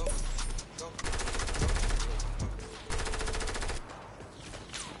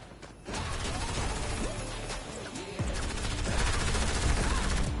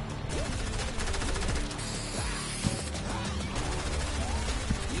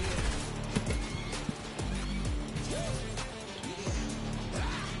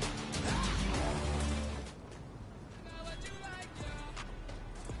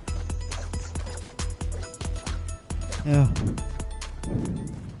 Yeah.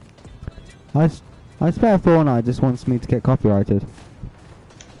 I swear Fortnite just wants me to get copyrighted.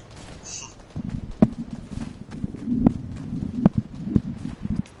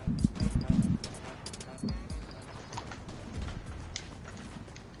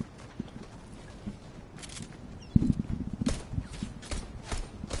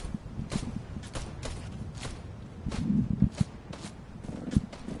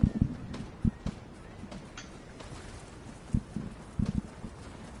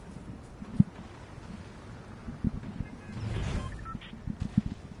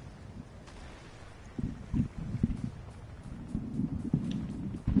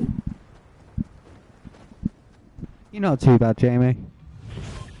 You're not too bad, Jamie.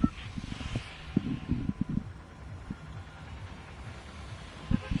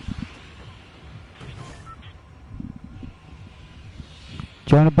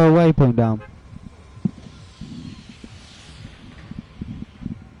 Do you want to put a waypoint down?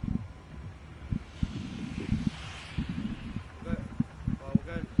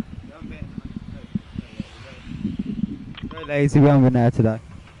 Go lazy, we haven't been there today.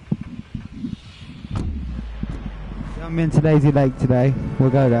 We haven't been to Lazy Lake today. We'll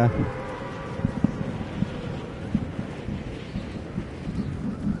go there.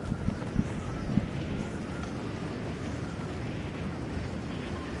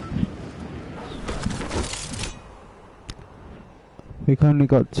 We've currently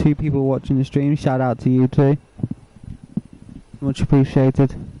got 2 people watching the stream. Shout out to you too. Much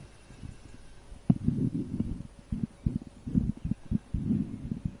appreciated.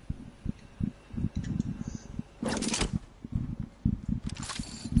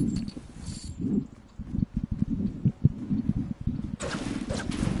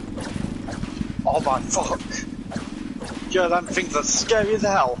 Oh my fuck! Yo, them things are scary as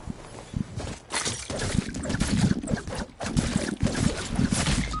hell.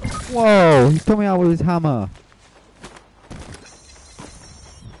 Whoa, he's coming out with his hammer.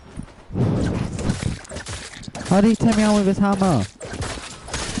 How did he take me out with his hammer?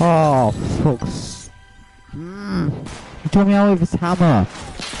 Oh, fuck's... He took me out with his hammer.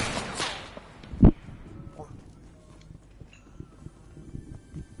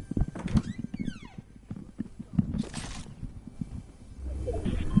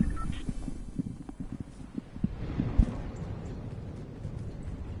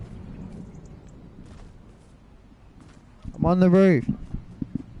 I'm on the roof.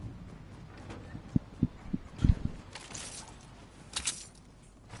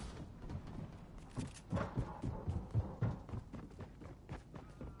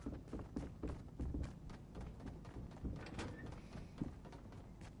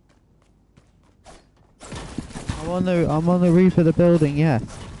 I'm on the roof of the building, yeah.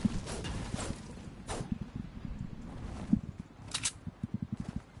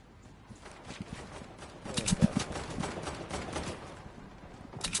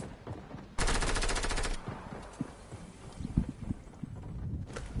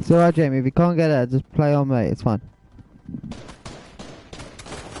 It's alright, Jamie, if you can't get it, just play on, mate, it's fine.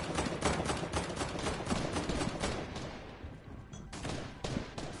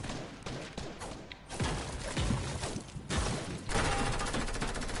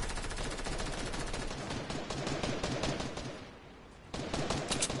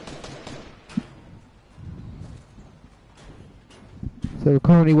 So we're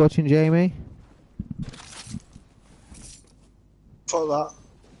currently watching Jamie. Fuck that.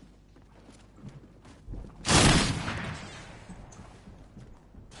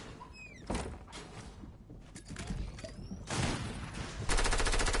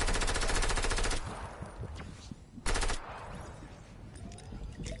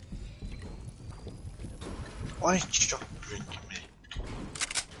 Why did you stop drinking me?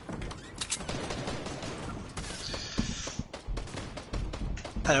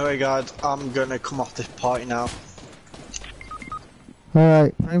 Anyway guys, I'm gonna come off this party now.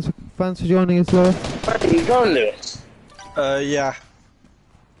 Alright, thanks for joining us, Lewis. Where are you going, Lewis? Yeah.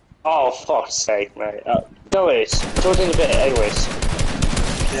 Oh, fuck's sake, mate. Lewis, talk in a bit, anyways.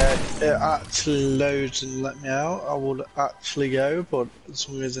 Yeah, it actually loads and let me out. I would actually go, but for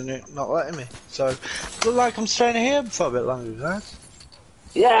some reason it's not letting me. So, look like I'm staying here for a bit longer, guys.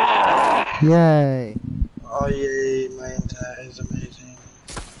 Yeah! Yay. Oh yeah, my internet is amazing.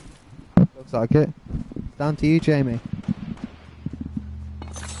 Looks like it. Down to you, Jamie.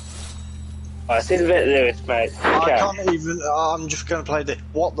 Oh, it's in a bit, Lewis, mate. I can't even, I'm just gonna play this.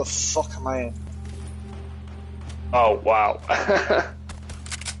 What the fuck am I in? Oh, wow.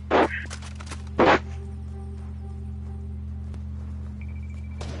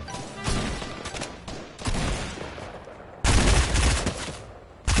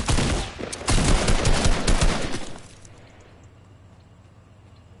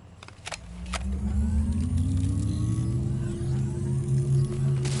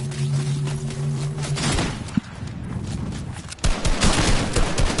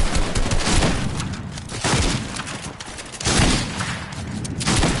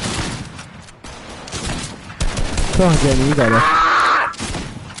 Come on, Jamie, you got it.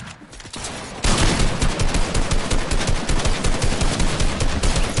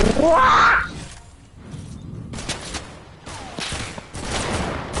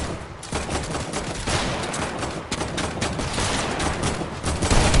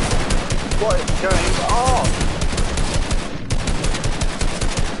 What is going on?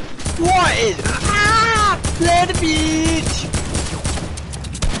 What is... Ah! Let the beach!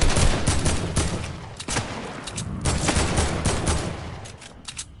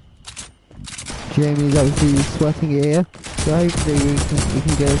 Jamie's obviously sweating here, so hopefully we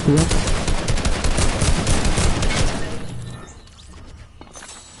can get it to him.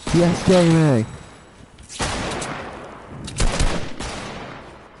 Yes, Jamie!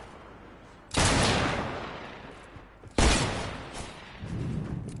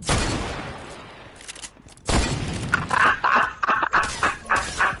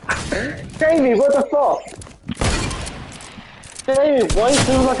 Jamie, what the fuck? Jamie, why are you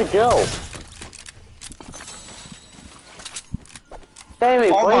doing like a girl? Jamie,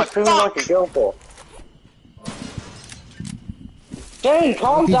 Oh why are my you doing like a girl for? Jamie,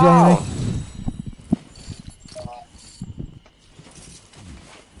 calm Lucky down! Jamie.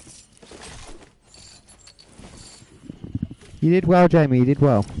 You did well, Jamie, you did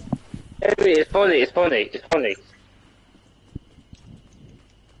well. Jamie, it's funny, it's funny, it's funny.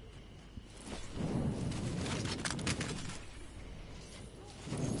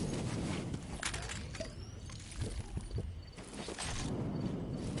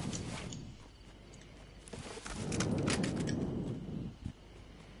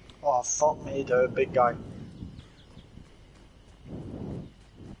 Oh, fuck me, the big guy.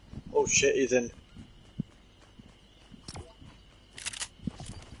 Oh shit, he's in.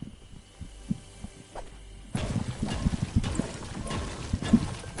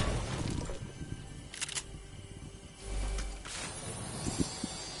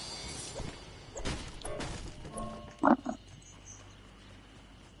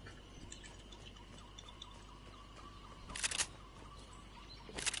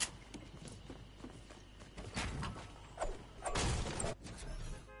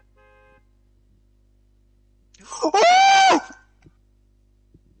 Oh!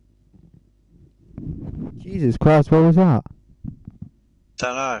 Jesus Christ, what was that?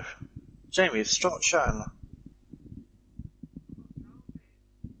 Don't know. Jamie, stop shouting.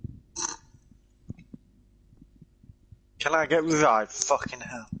 Can I get revived? Fucking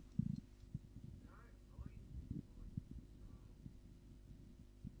hell.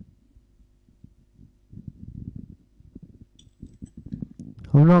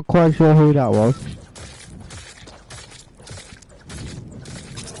 I'm not quite sure who that was.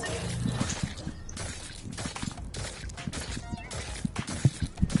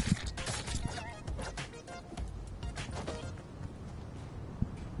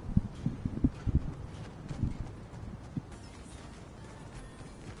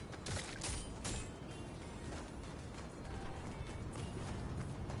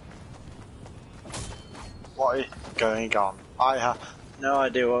 What is going on? I have no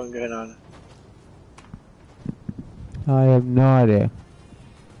idea what's going on. I have no idea.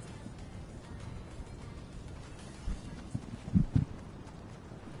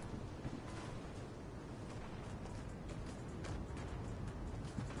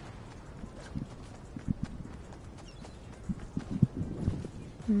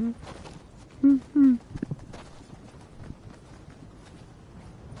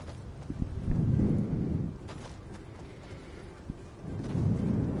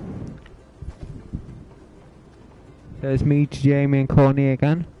 There's me, Jamie, and Courtney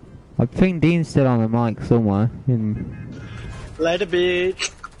again. I think Dean's still on the mic somewhere. Later,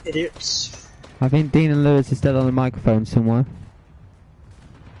 bitch. Idiots. I think Dean and Lewis are still on the microphone somewhere.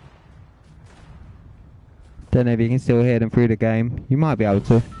 Don't know if you can still hear them through the game. You might be able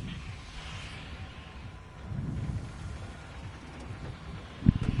to.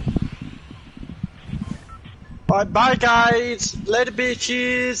 Bye bye, guys. Later,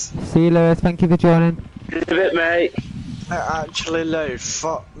 bitches. See you, Lewis. Thank you for joining. Good a bit, mate. Actually, load.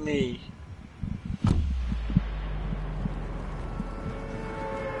 Fuck me.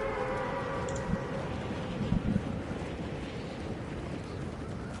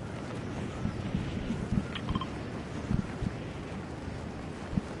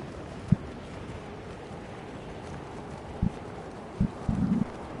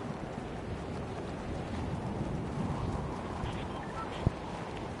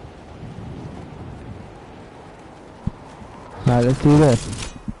 Right, let's do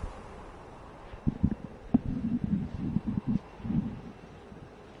this.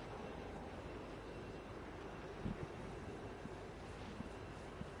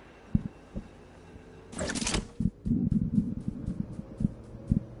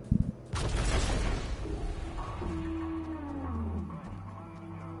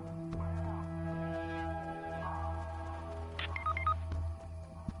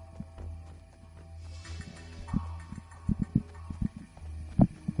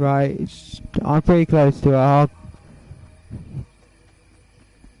 Right, I'm pretty close to her.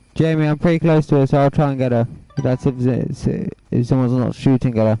 Jamie, I'm pretty close to her, so I'll try and get her. That's if someone's not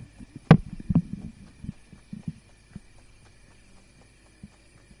shooting at her.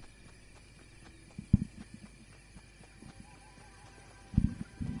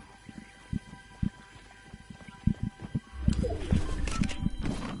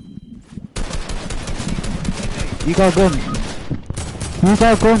 You got a gun. You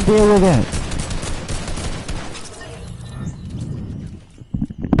got a gun, deal with it.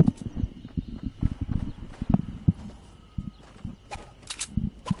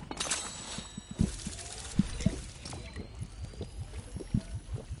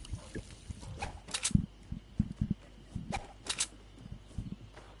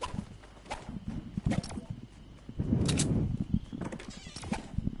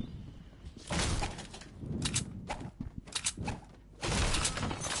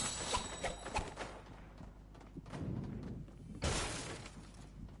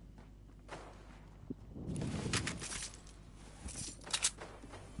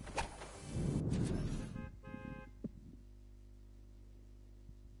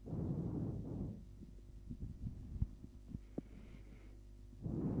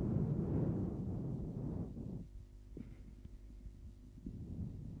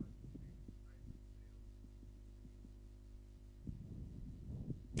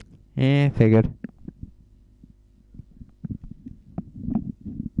 Yeah, figured.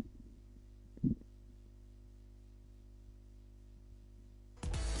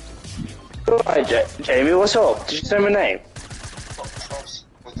 Hi, Jamie, what's up? Did you say my name?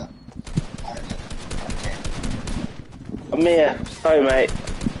 I'm here. Sorry, mate.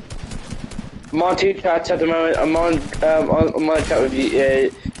 I'm on two chats at the moment. I'm on a chat with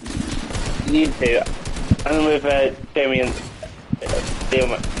you two. And with Jamie and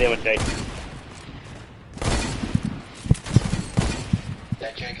Liam and Jake.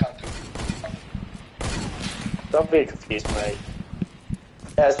 Yeah, Jake can't do Don't be confused, mate.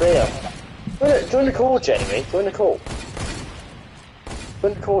 Yeah, it's Liam. Join the call, Jamie. Join the call.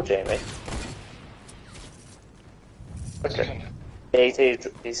 Join the call, Jamie. Okay. Yeah, he says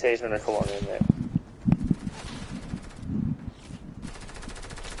he's gonna come on in there.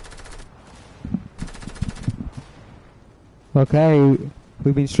 Okay,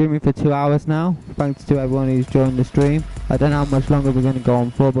 we've been streaming for 2 hours now. Thanks to everyone who's joined the stream. I don't know how much longer we're going to go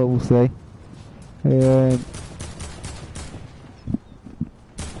on for, but we'll see. If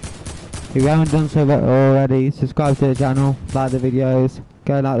you haven't done so already, subscribe to the channel, like the videos,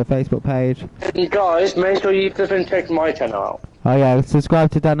 go like the Facebook page. And guys, make sure you flip and check my channel out. Oh yeah,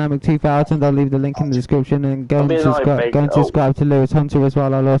 subscribe to Dynamic2000, I'll leave the link in the description, and go and subscribe to Lewis Hunter as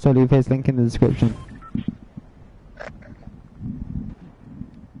well, I'll also leave his link in the description.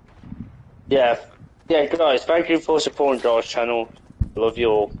 Yeah, guys, thank you for supporting Josh's channel. Love you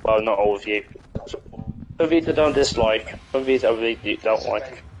all. Well, not all of you. Some of you that don't dislike, some of you that really don't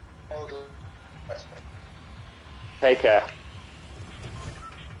like. Take care.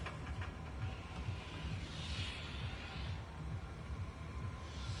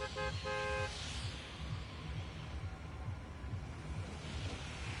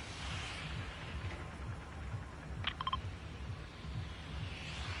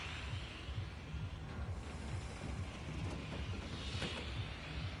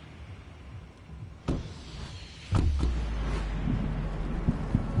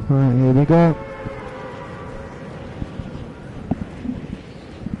 Alright, here we go.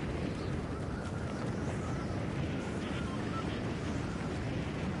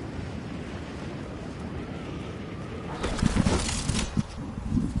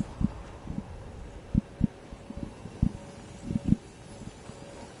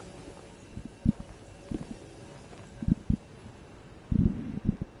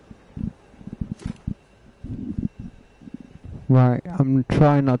 Right, I'm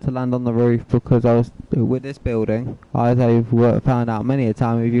trying not to land on the roof because I was with this building. As I've found out many a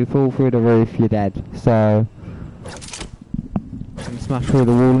time, if you fall through the roof, you're dead. So, I'm smash through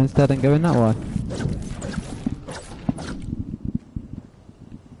the wall instead and go in that way.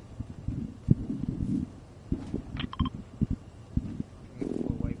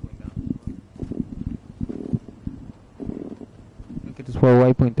 I could just throw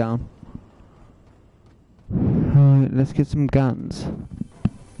a waypoint down. Alright, let's get some guns.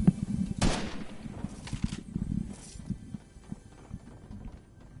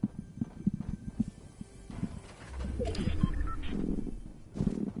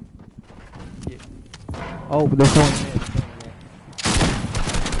 Oh, there's one here.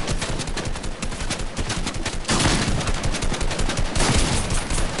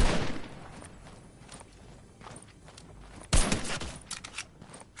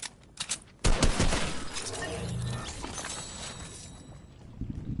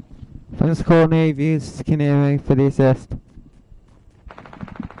 Thanks, Courtney, if you can hear me, for the assist.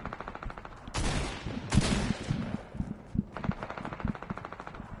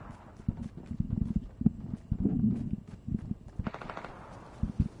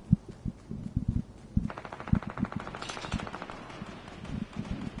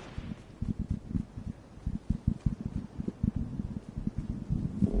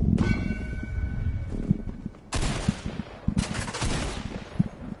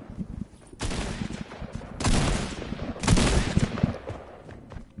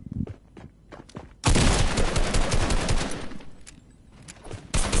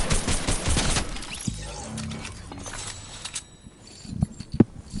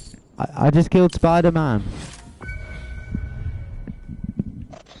 I just killed Spider-Man.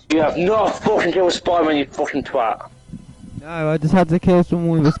 You have not fucking killed Spider-Man, you fucking twat. No, I just had to kill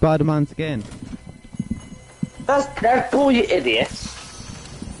someone with a Spider-Man skin. That's bull, you idiot.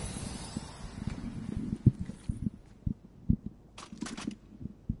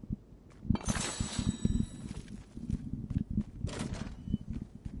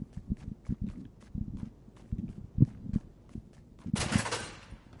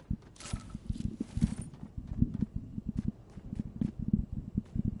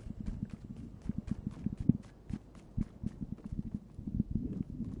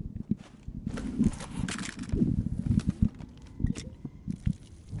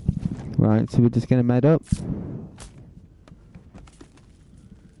 Right, so we're just gonna med up.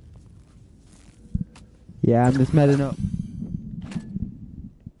 Yeah, I'm just medding up.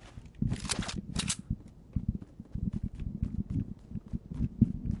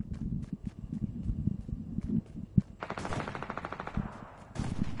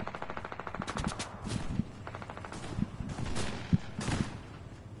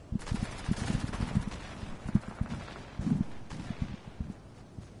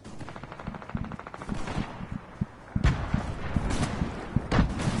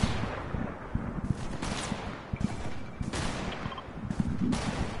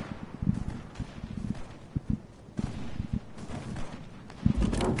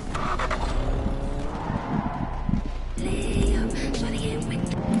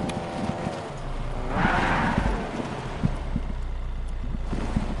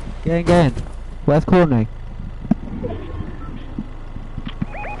 Gang. Where's Courtney?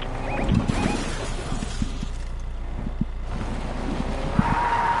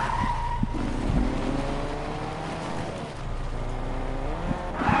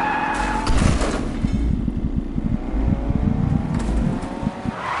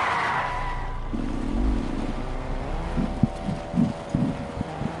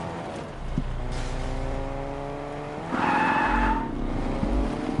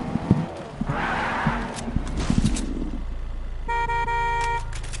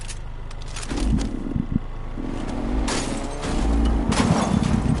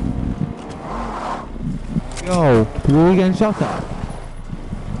 Yo, were we getting shot at?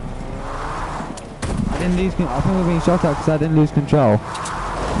 I think we were being shot at because I didn't lose control.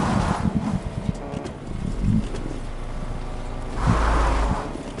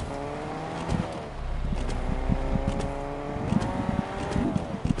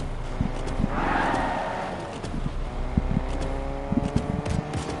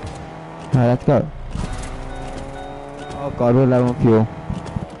 Alright, let's go. Oh god, we're low on fuel.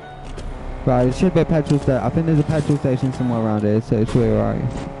 Right, it should be a petrol station. I think there's a petrol station somewhere around here, so it's where are you?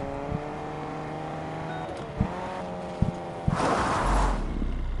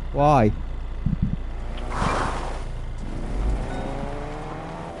 Why?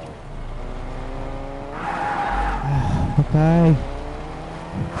 Okay.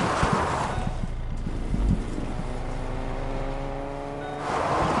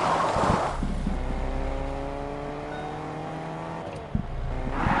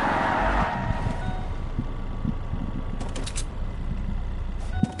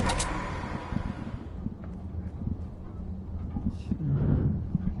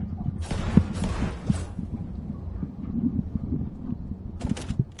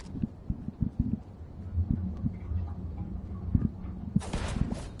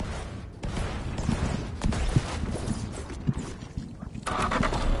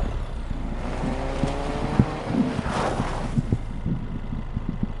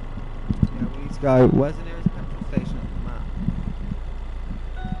 Go. Where's the nearest petrol station on the map?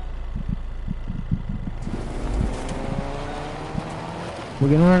 We're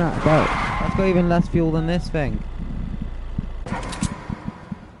gonna run out of go. That's got even less fuel than this thing.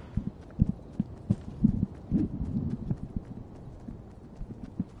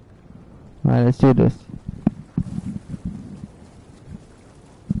 Alright, let's do this.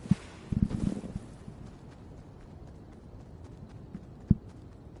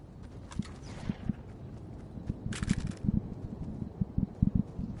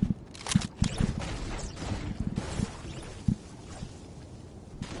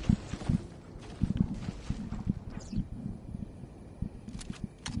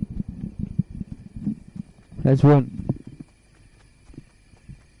 Let's run.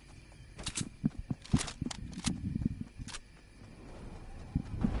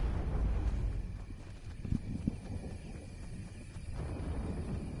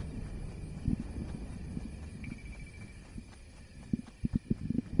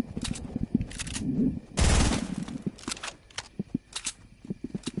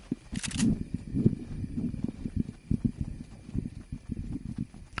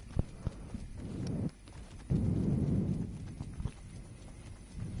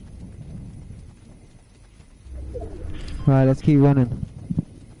 Right, let's keep running.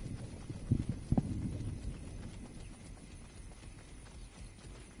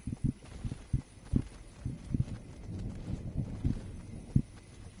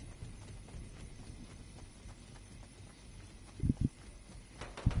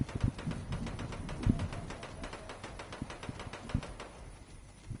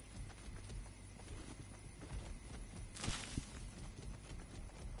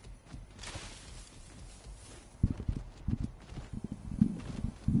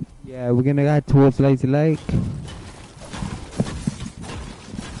 Yeah, we're gonna head towards Lazy Lake.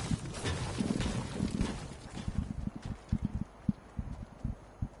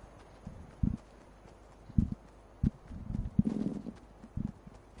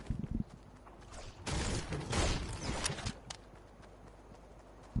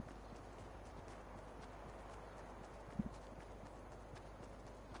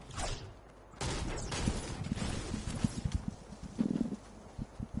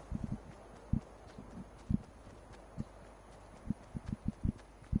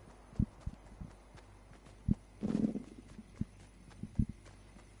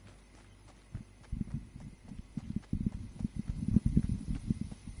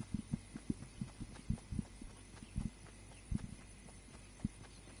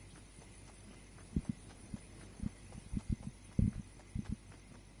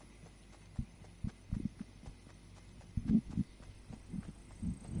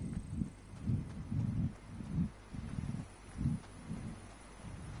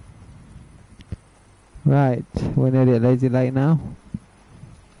 Right, we're nearly at Lazy Lake now.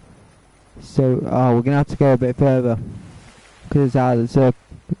 So, we're gonna have to go a bit further because it's out of the circle.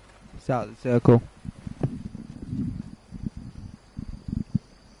 It's out of the circle.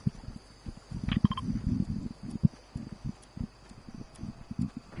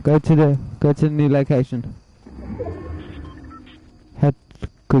 Go to the new location. Head,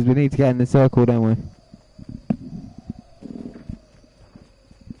 because we need to get in the circle, don't we?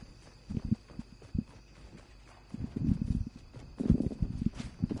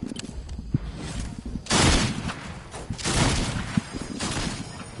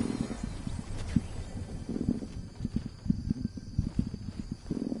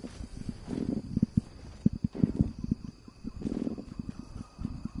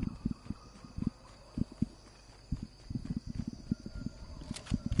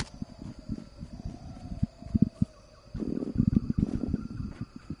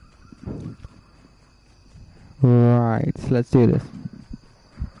 Right, let's do this.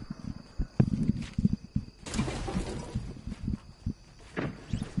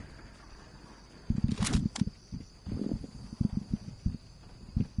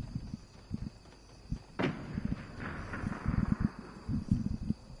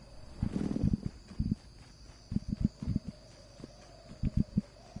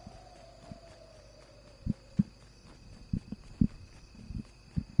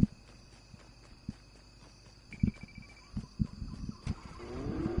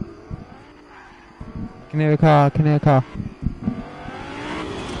 Can hear a car, can hear a car.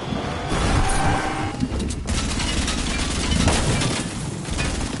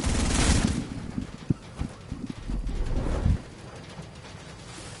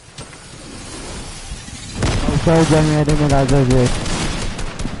 Oh, sorry Jamie, I didn't realize that was you.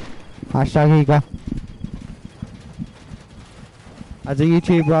 Hashtag Ega. As a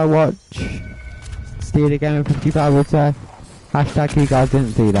YouTuber I watch Steal Again with 55 would say. Hashtag Ega, I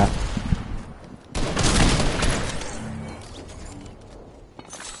didn't see that.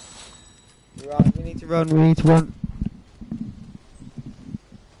 Right, we need to run.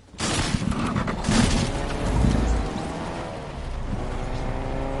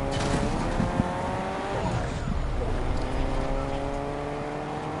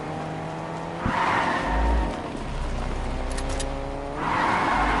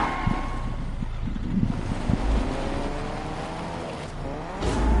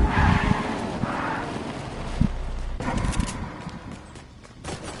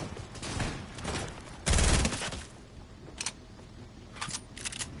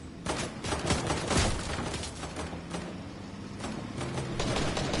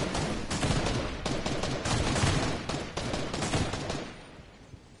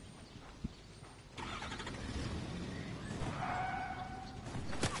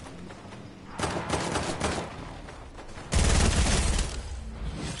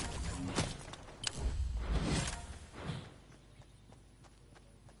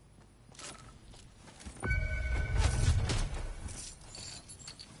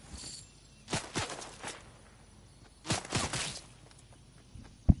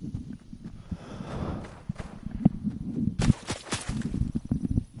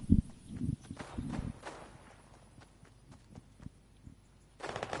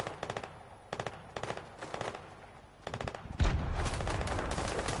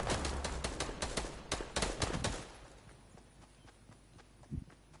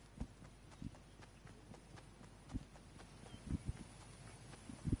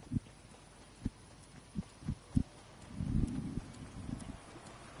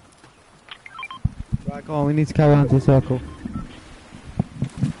 Right, come on, we need to carry on to the circle.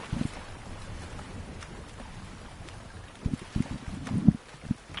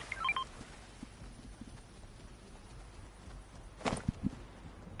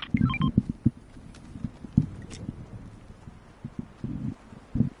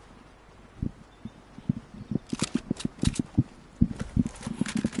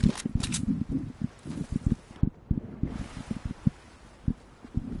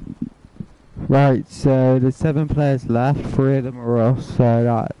 Right, so there's 7 players left, 3 of them are us, so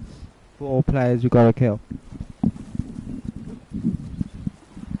that's 4 players we've got to kill.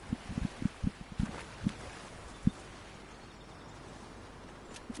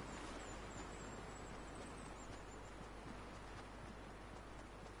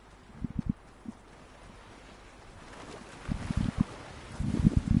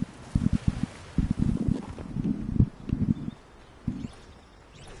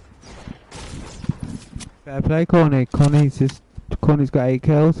 Fair play, Courtney. Courtney's got 8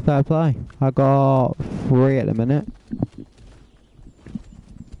 kills. Fair play. I got 3 at the minute.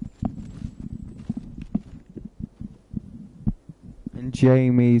 And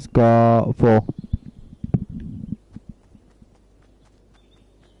Jamie's got 4.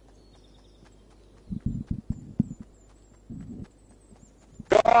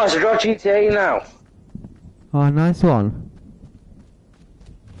 Guys, I got GTA now. Oh, nice one.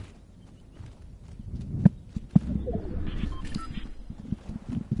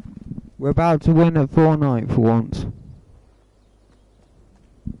 We're about to win at Fortnite for once.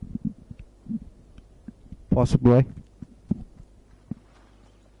 Possibly.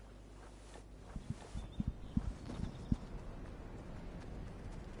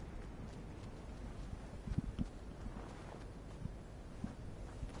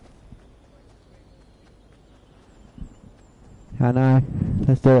 I know.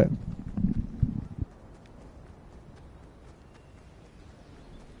 Let's do it.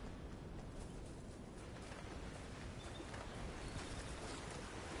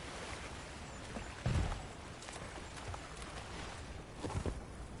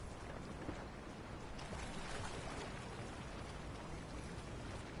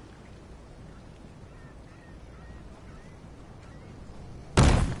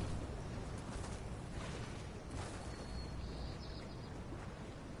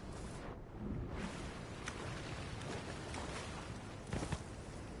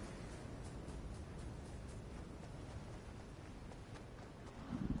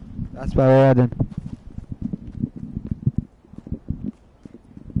 That's where we're heading.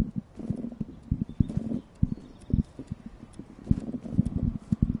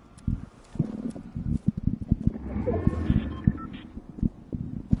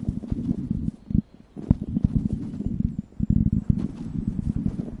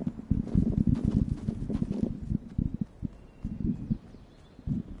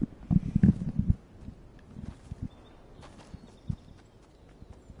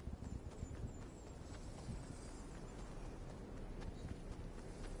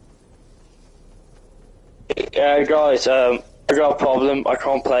 Guys, I got a problem. I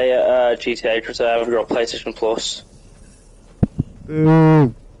can't play GTA because I've got PlayStation Plus.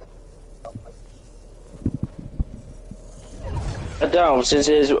 Boo. Down since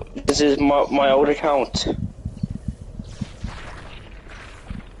this is my old account.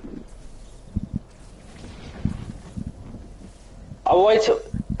 I'll wait till.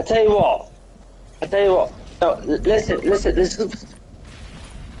 I tell you what. No, listen.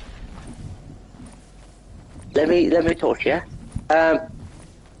 Let me talk, yeah?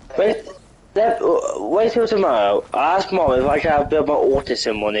 Wait till tomorrow. I ask Mom if I can have a bit of my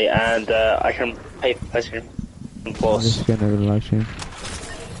autism money and I can pay for PlayStation Plus. This is gonna be live stream.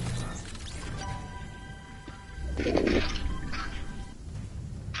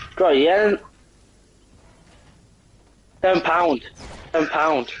 God, yeah. £10.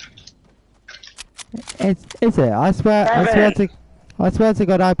 £10. Is it? I swear to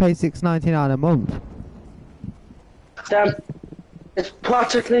God, I pay $6.99 a month. It's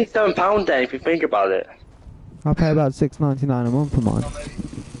practically £7 then if you think about it. I pay about $6.99 a month for mine.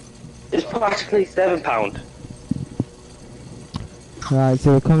 It's practically £7. Right,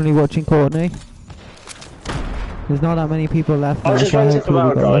 so we're currently watching Courtney. There's not that many people left now, I'll just so wait till hopefully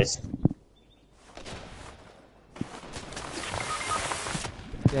tomorrow, we got guys.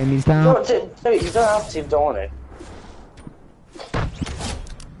 Jamie's down. You don't have to, don't it?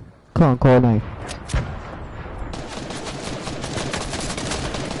 Come on, Courtney.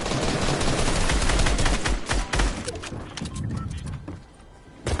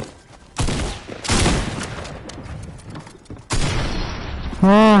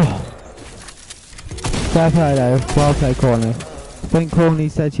 Oh. Fair play though, well played Courtney. I think Courtney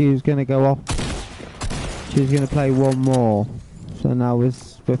said she was going to go off. She was going to play one more. So that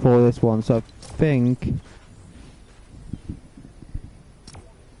was before this one, so I think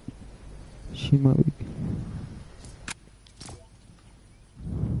she might be.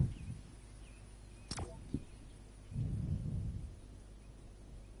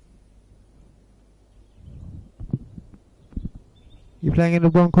 You playing in the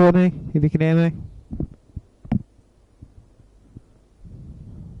one, Courtney? If you can hear me.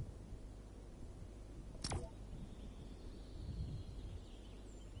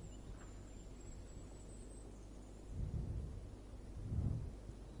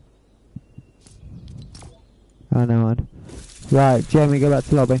 Oh no, man. Right, Jamie, go back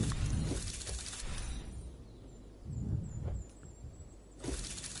to lobby.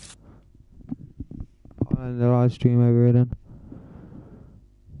 And the live stream over here then.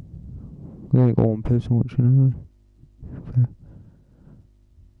 We only got one person watching anyway. Okay.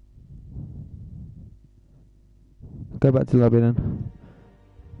 Go back to lobby then.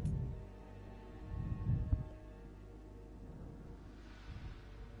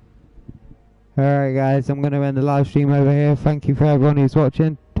 Alright guys, I'm going to end the live stream over here. Thank you for everyone who's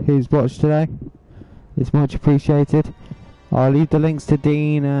watching, who's watched today. It's much appreciated. I'll leave the links to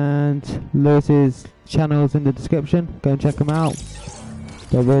Dean and Lewis's channels in the description. Go and check them out.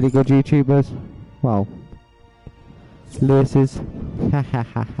 They're really good YouTubers. Well, Lewis's.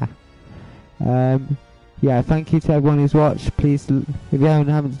 Yeah, thank you to everyone who's watched. Please, if you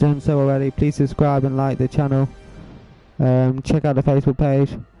haven't done so already, please subscribe and like the channel. Check out the Facebook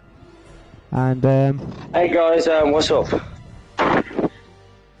page. And hey guys, what's up?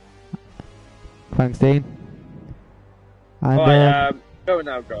 Thanks, Dean. And right, go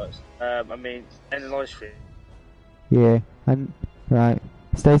now, guys. I mean, end the live stream. yeah, and right.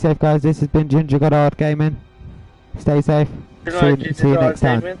 Stay safe, guys. This has been Ginger Goddard Gaming. Stay safe. Good night, See you next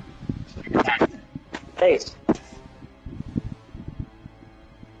time. Peace.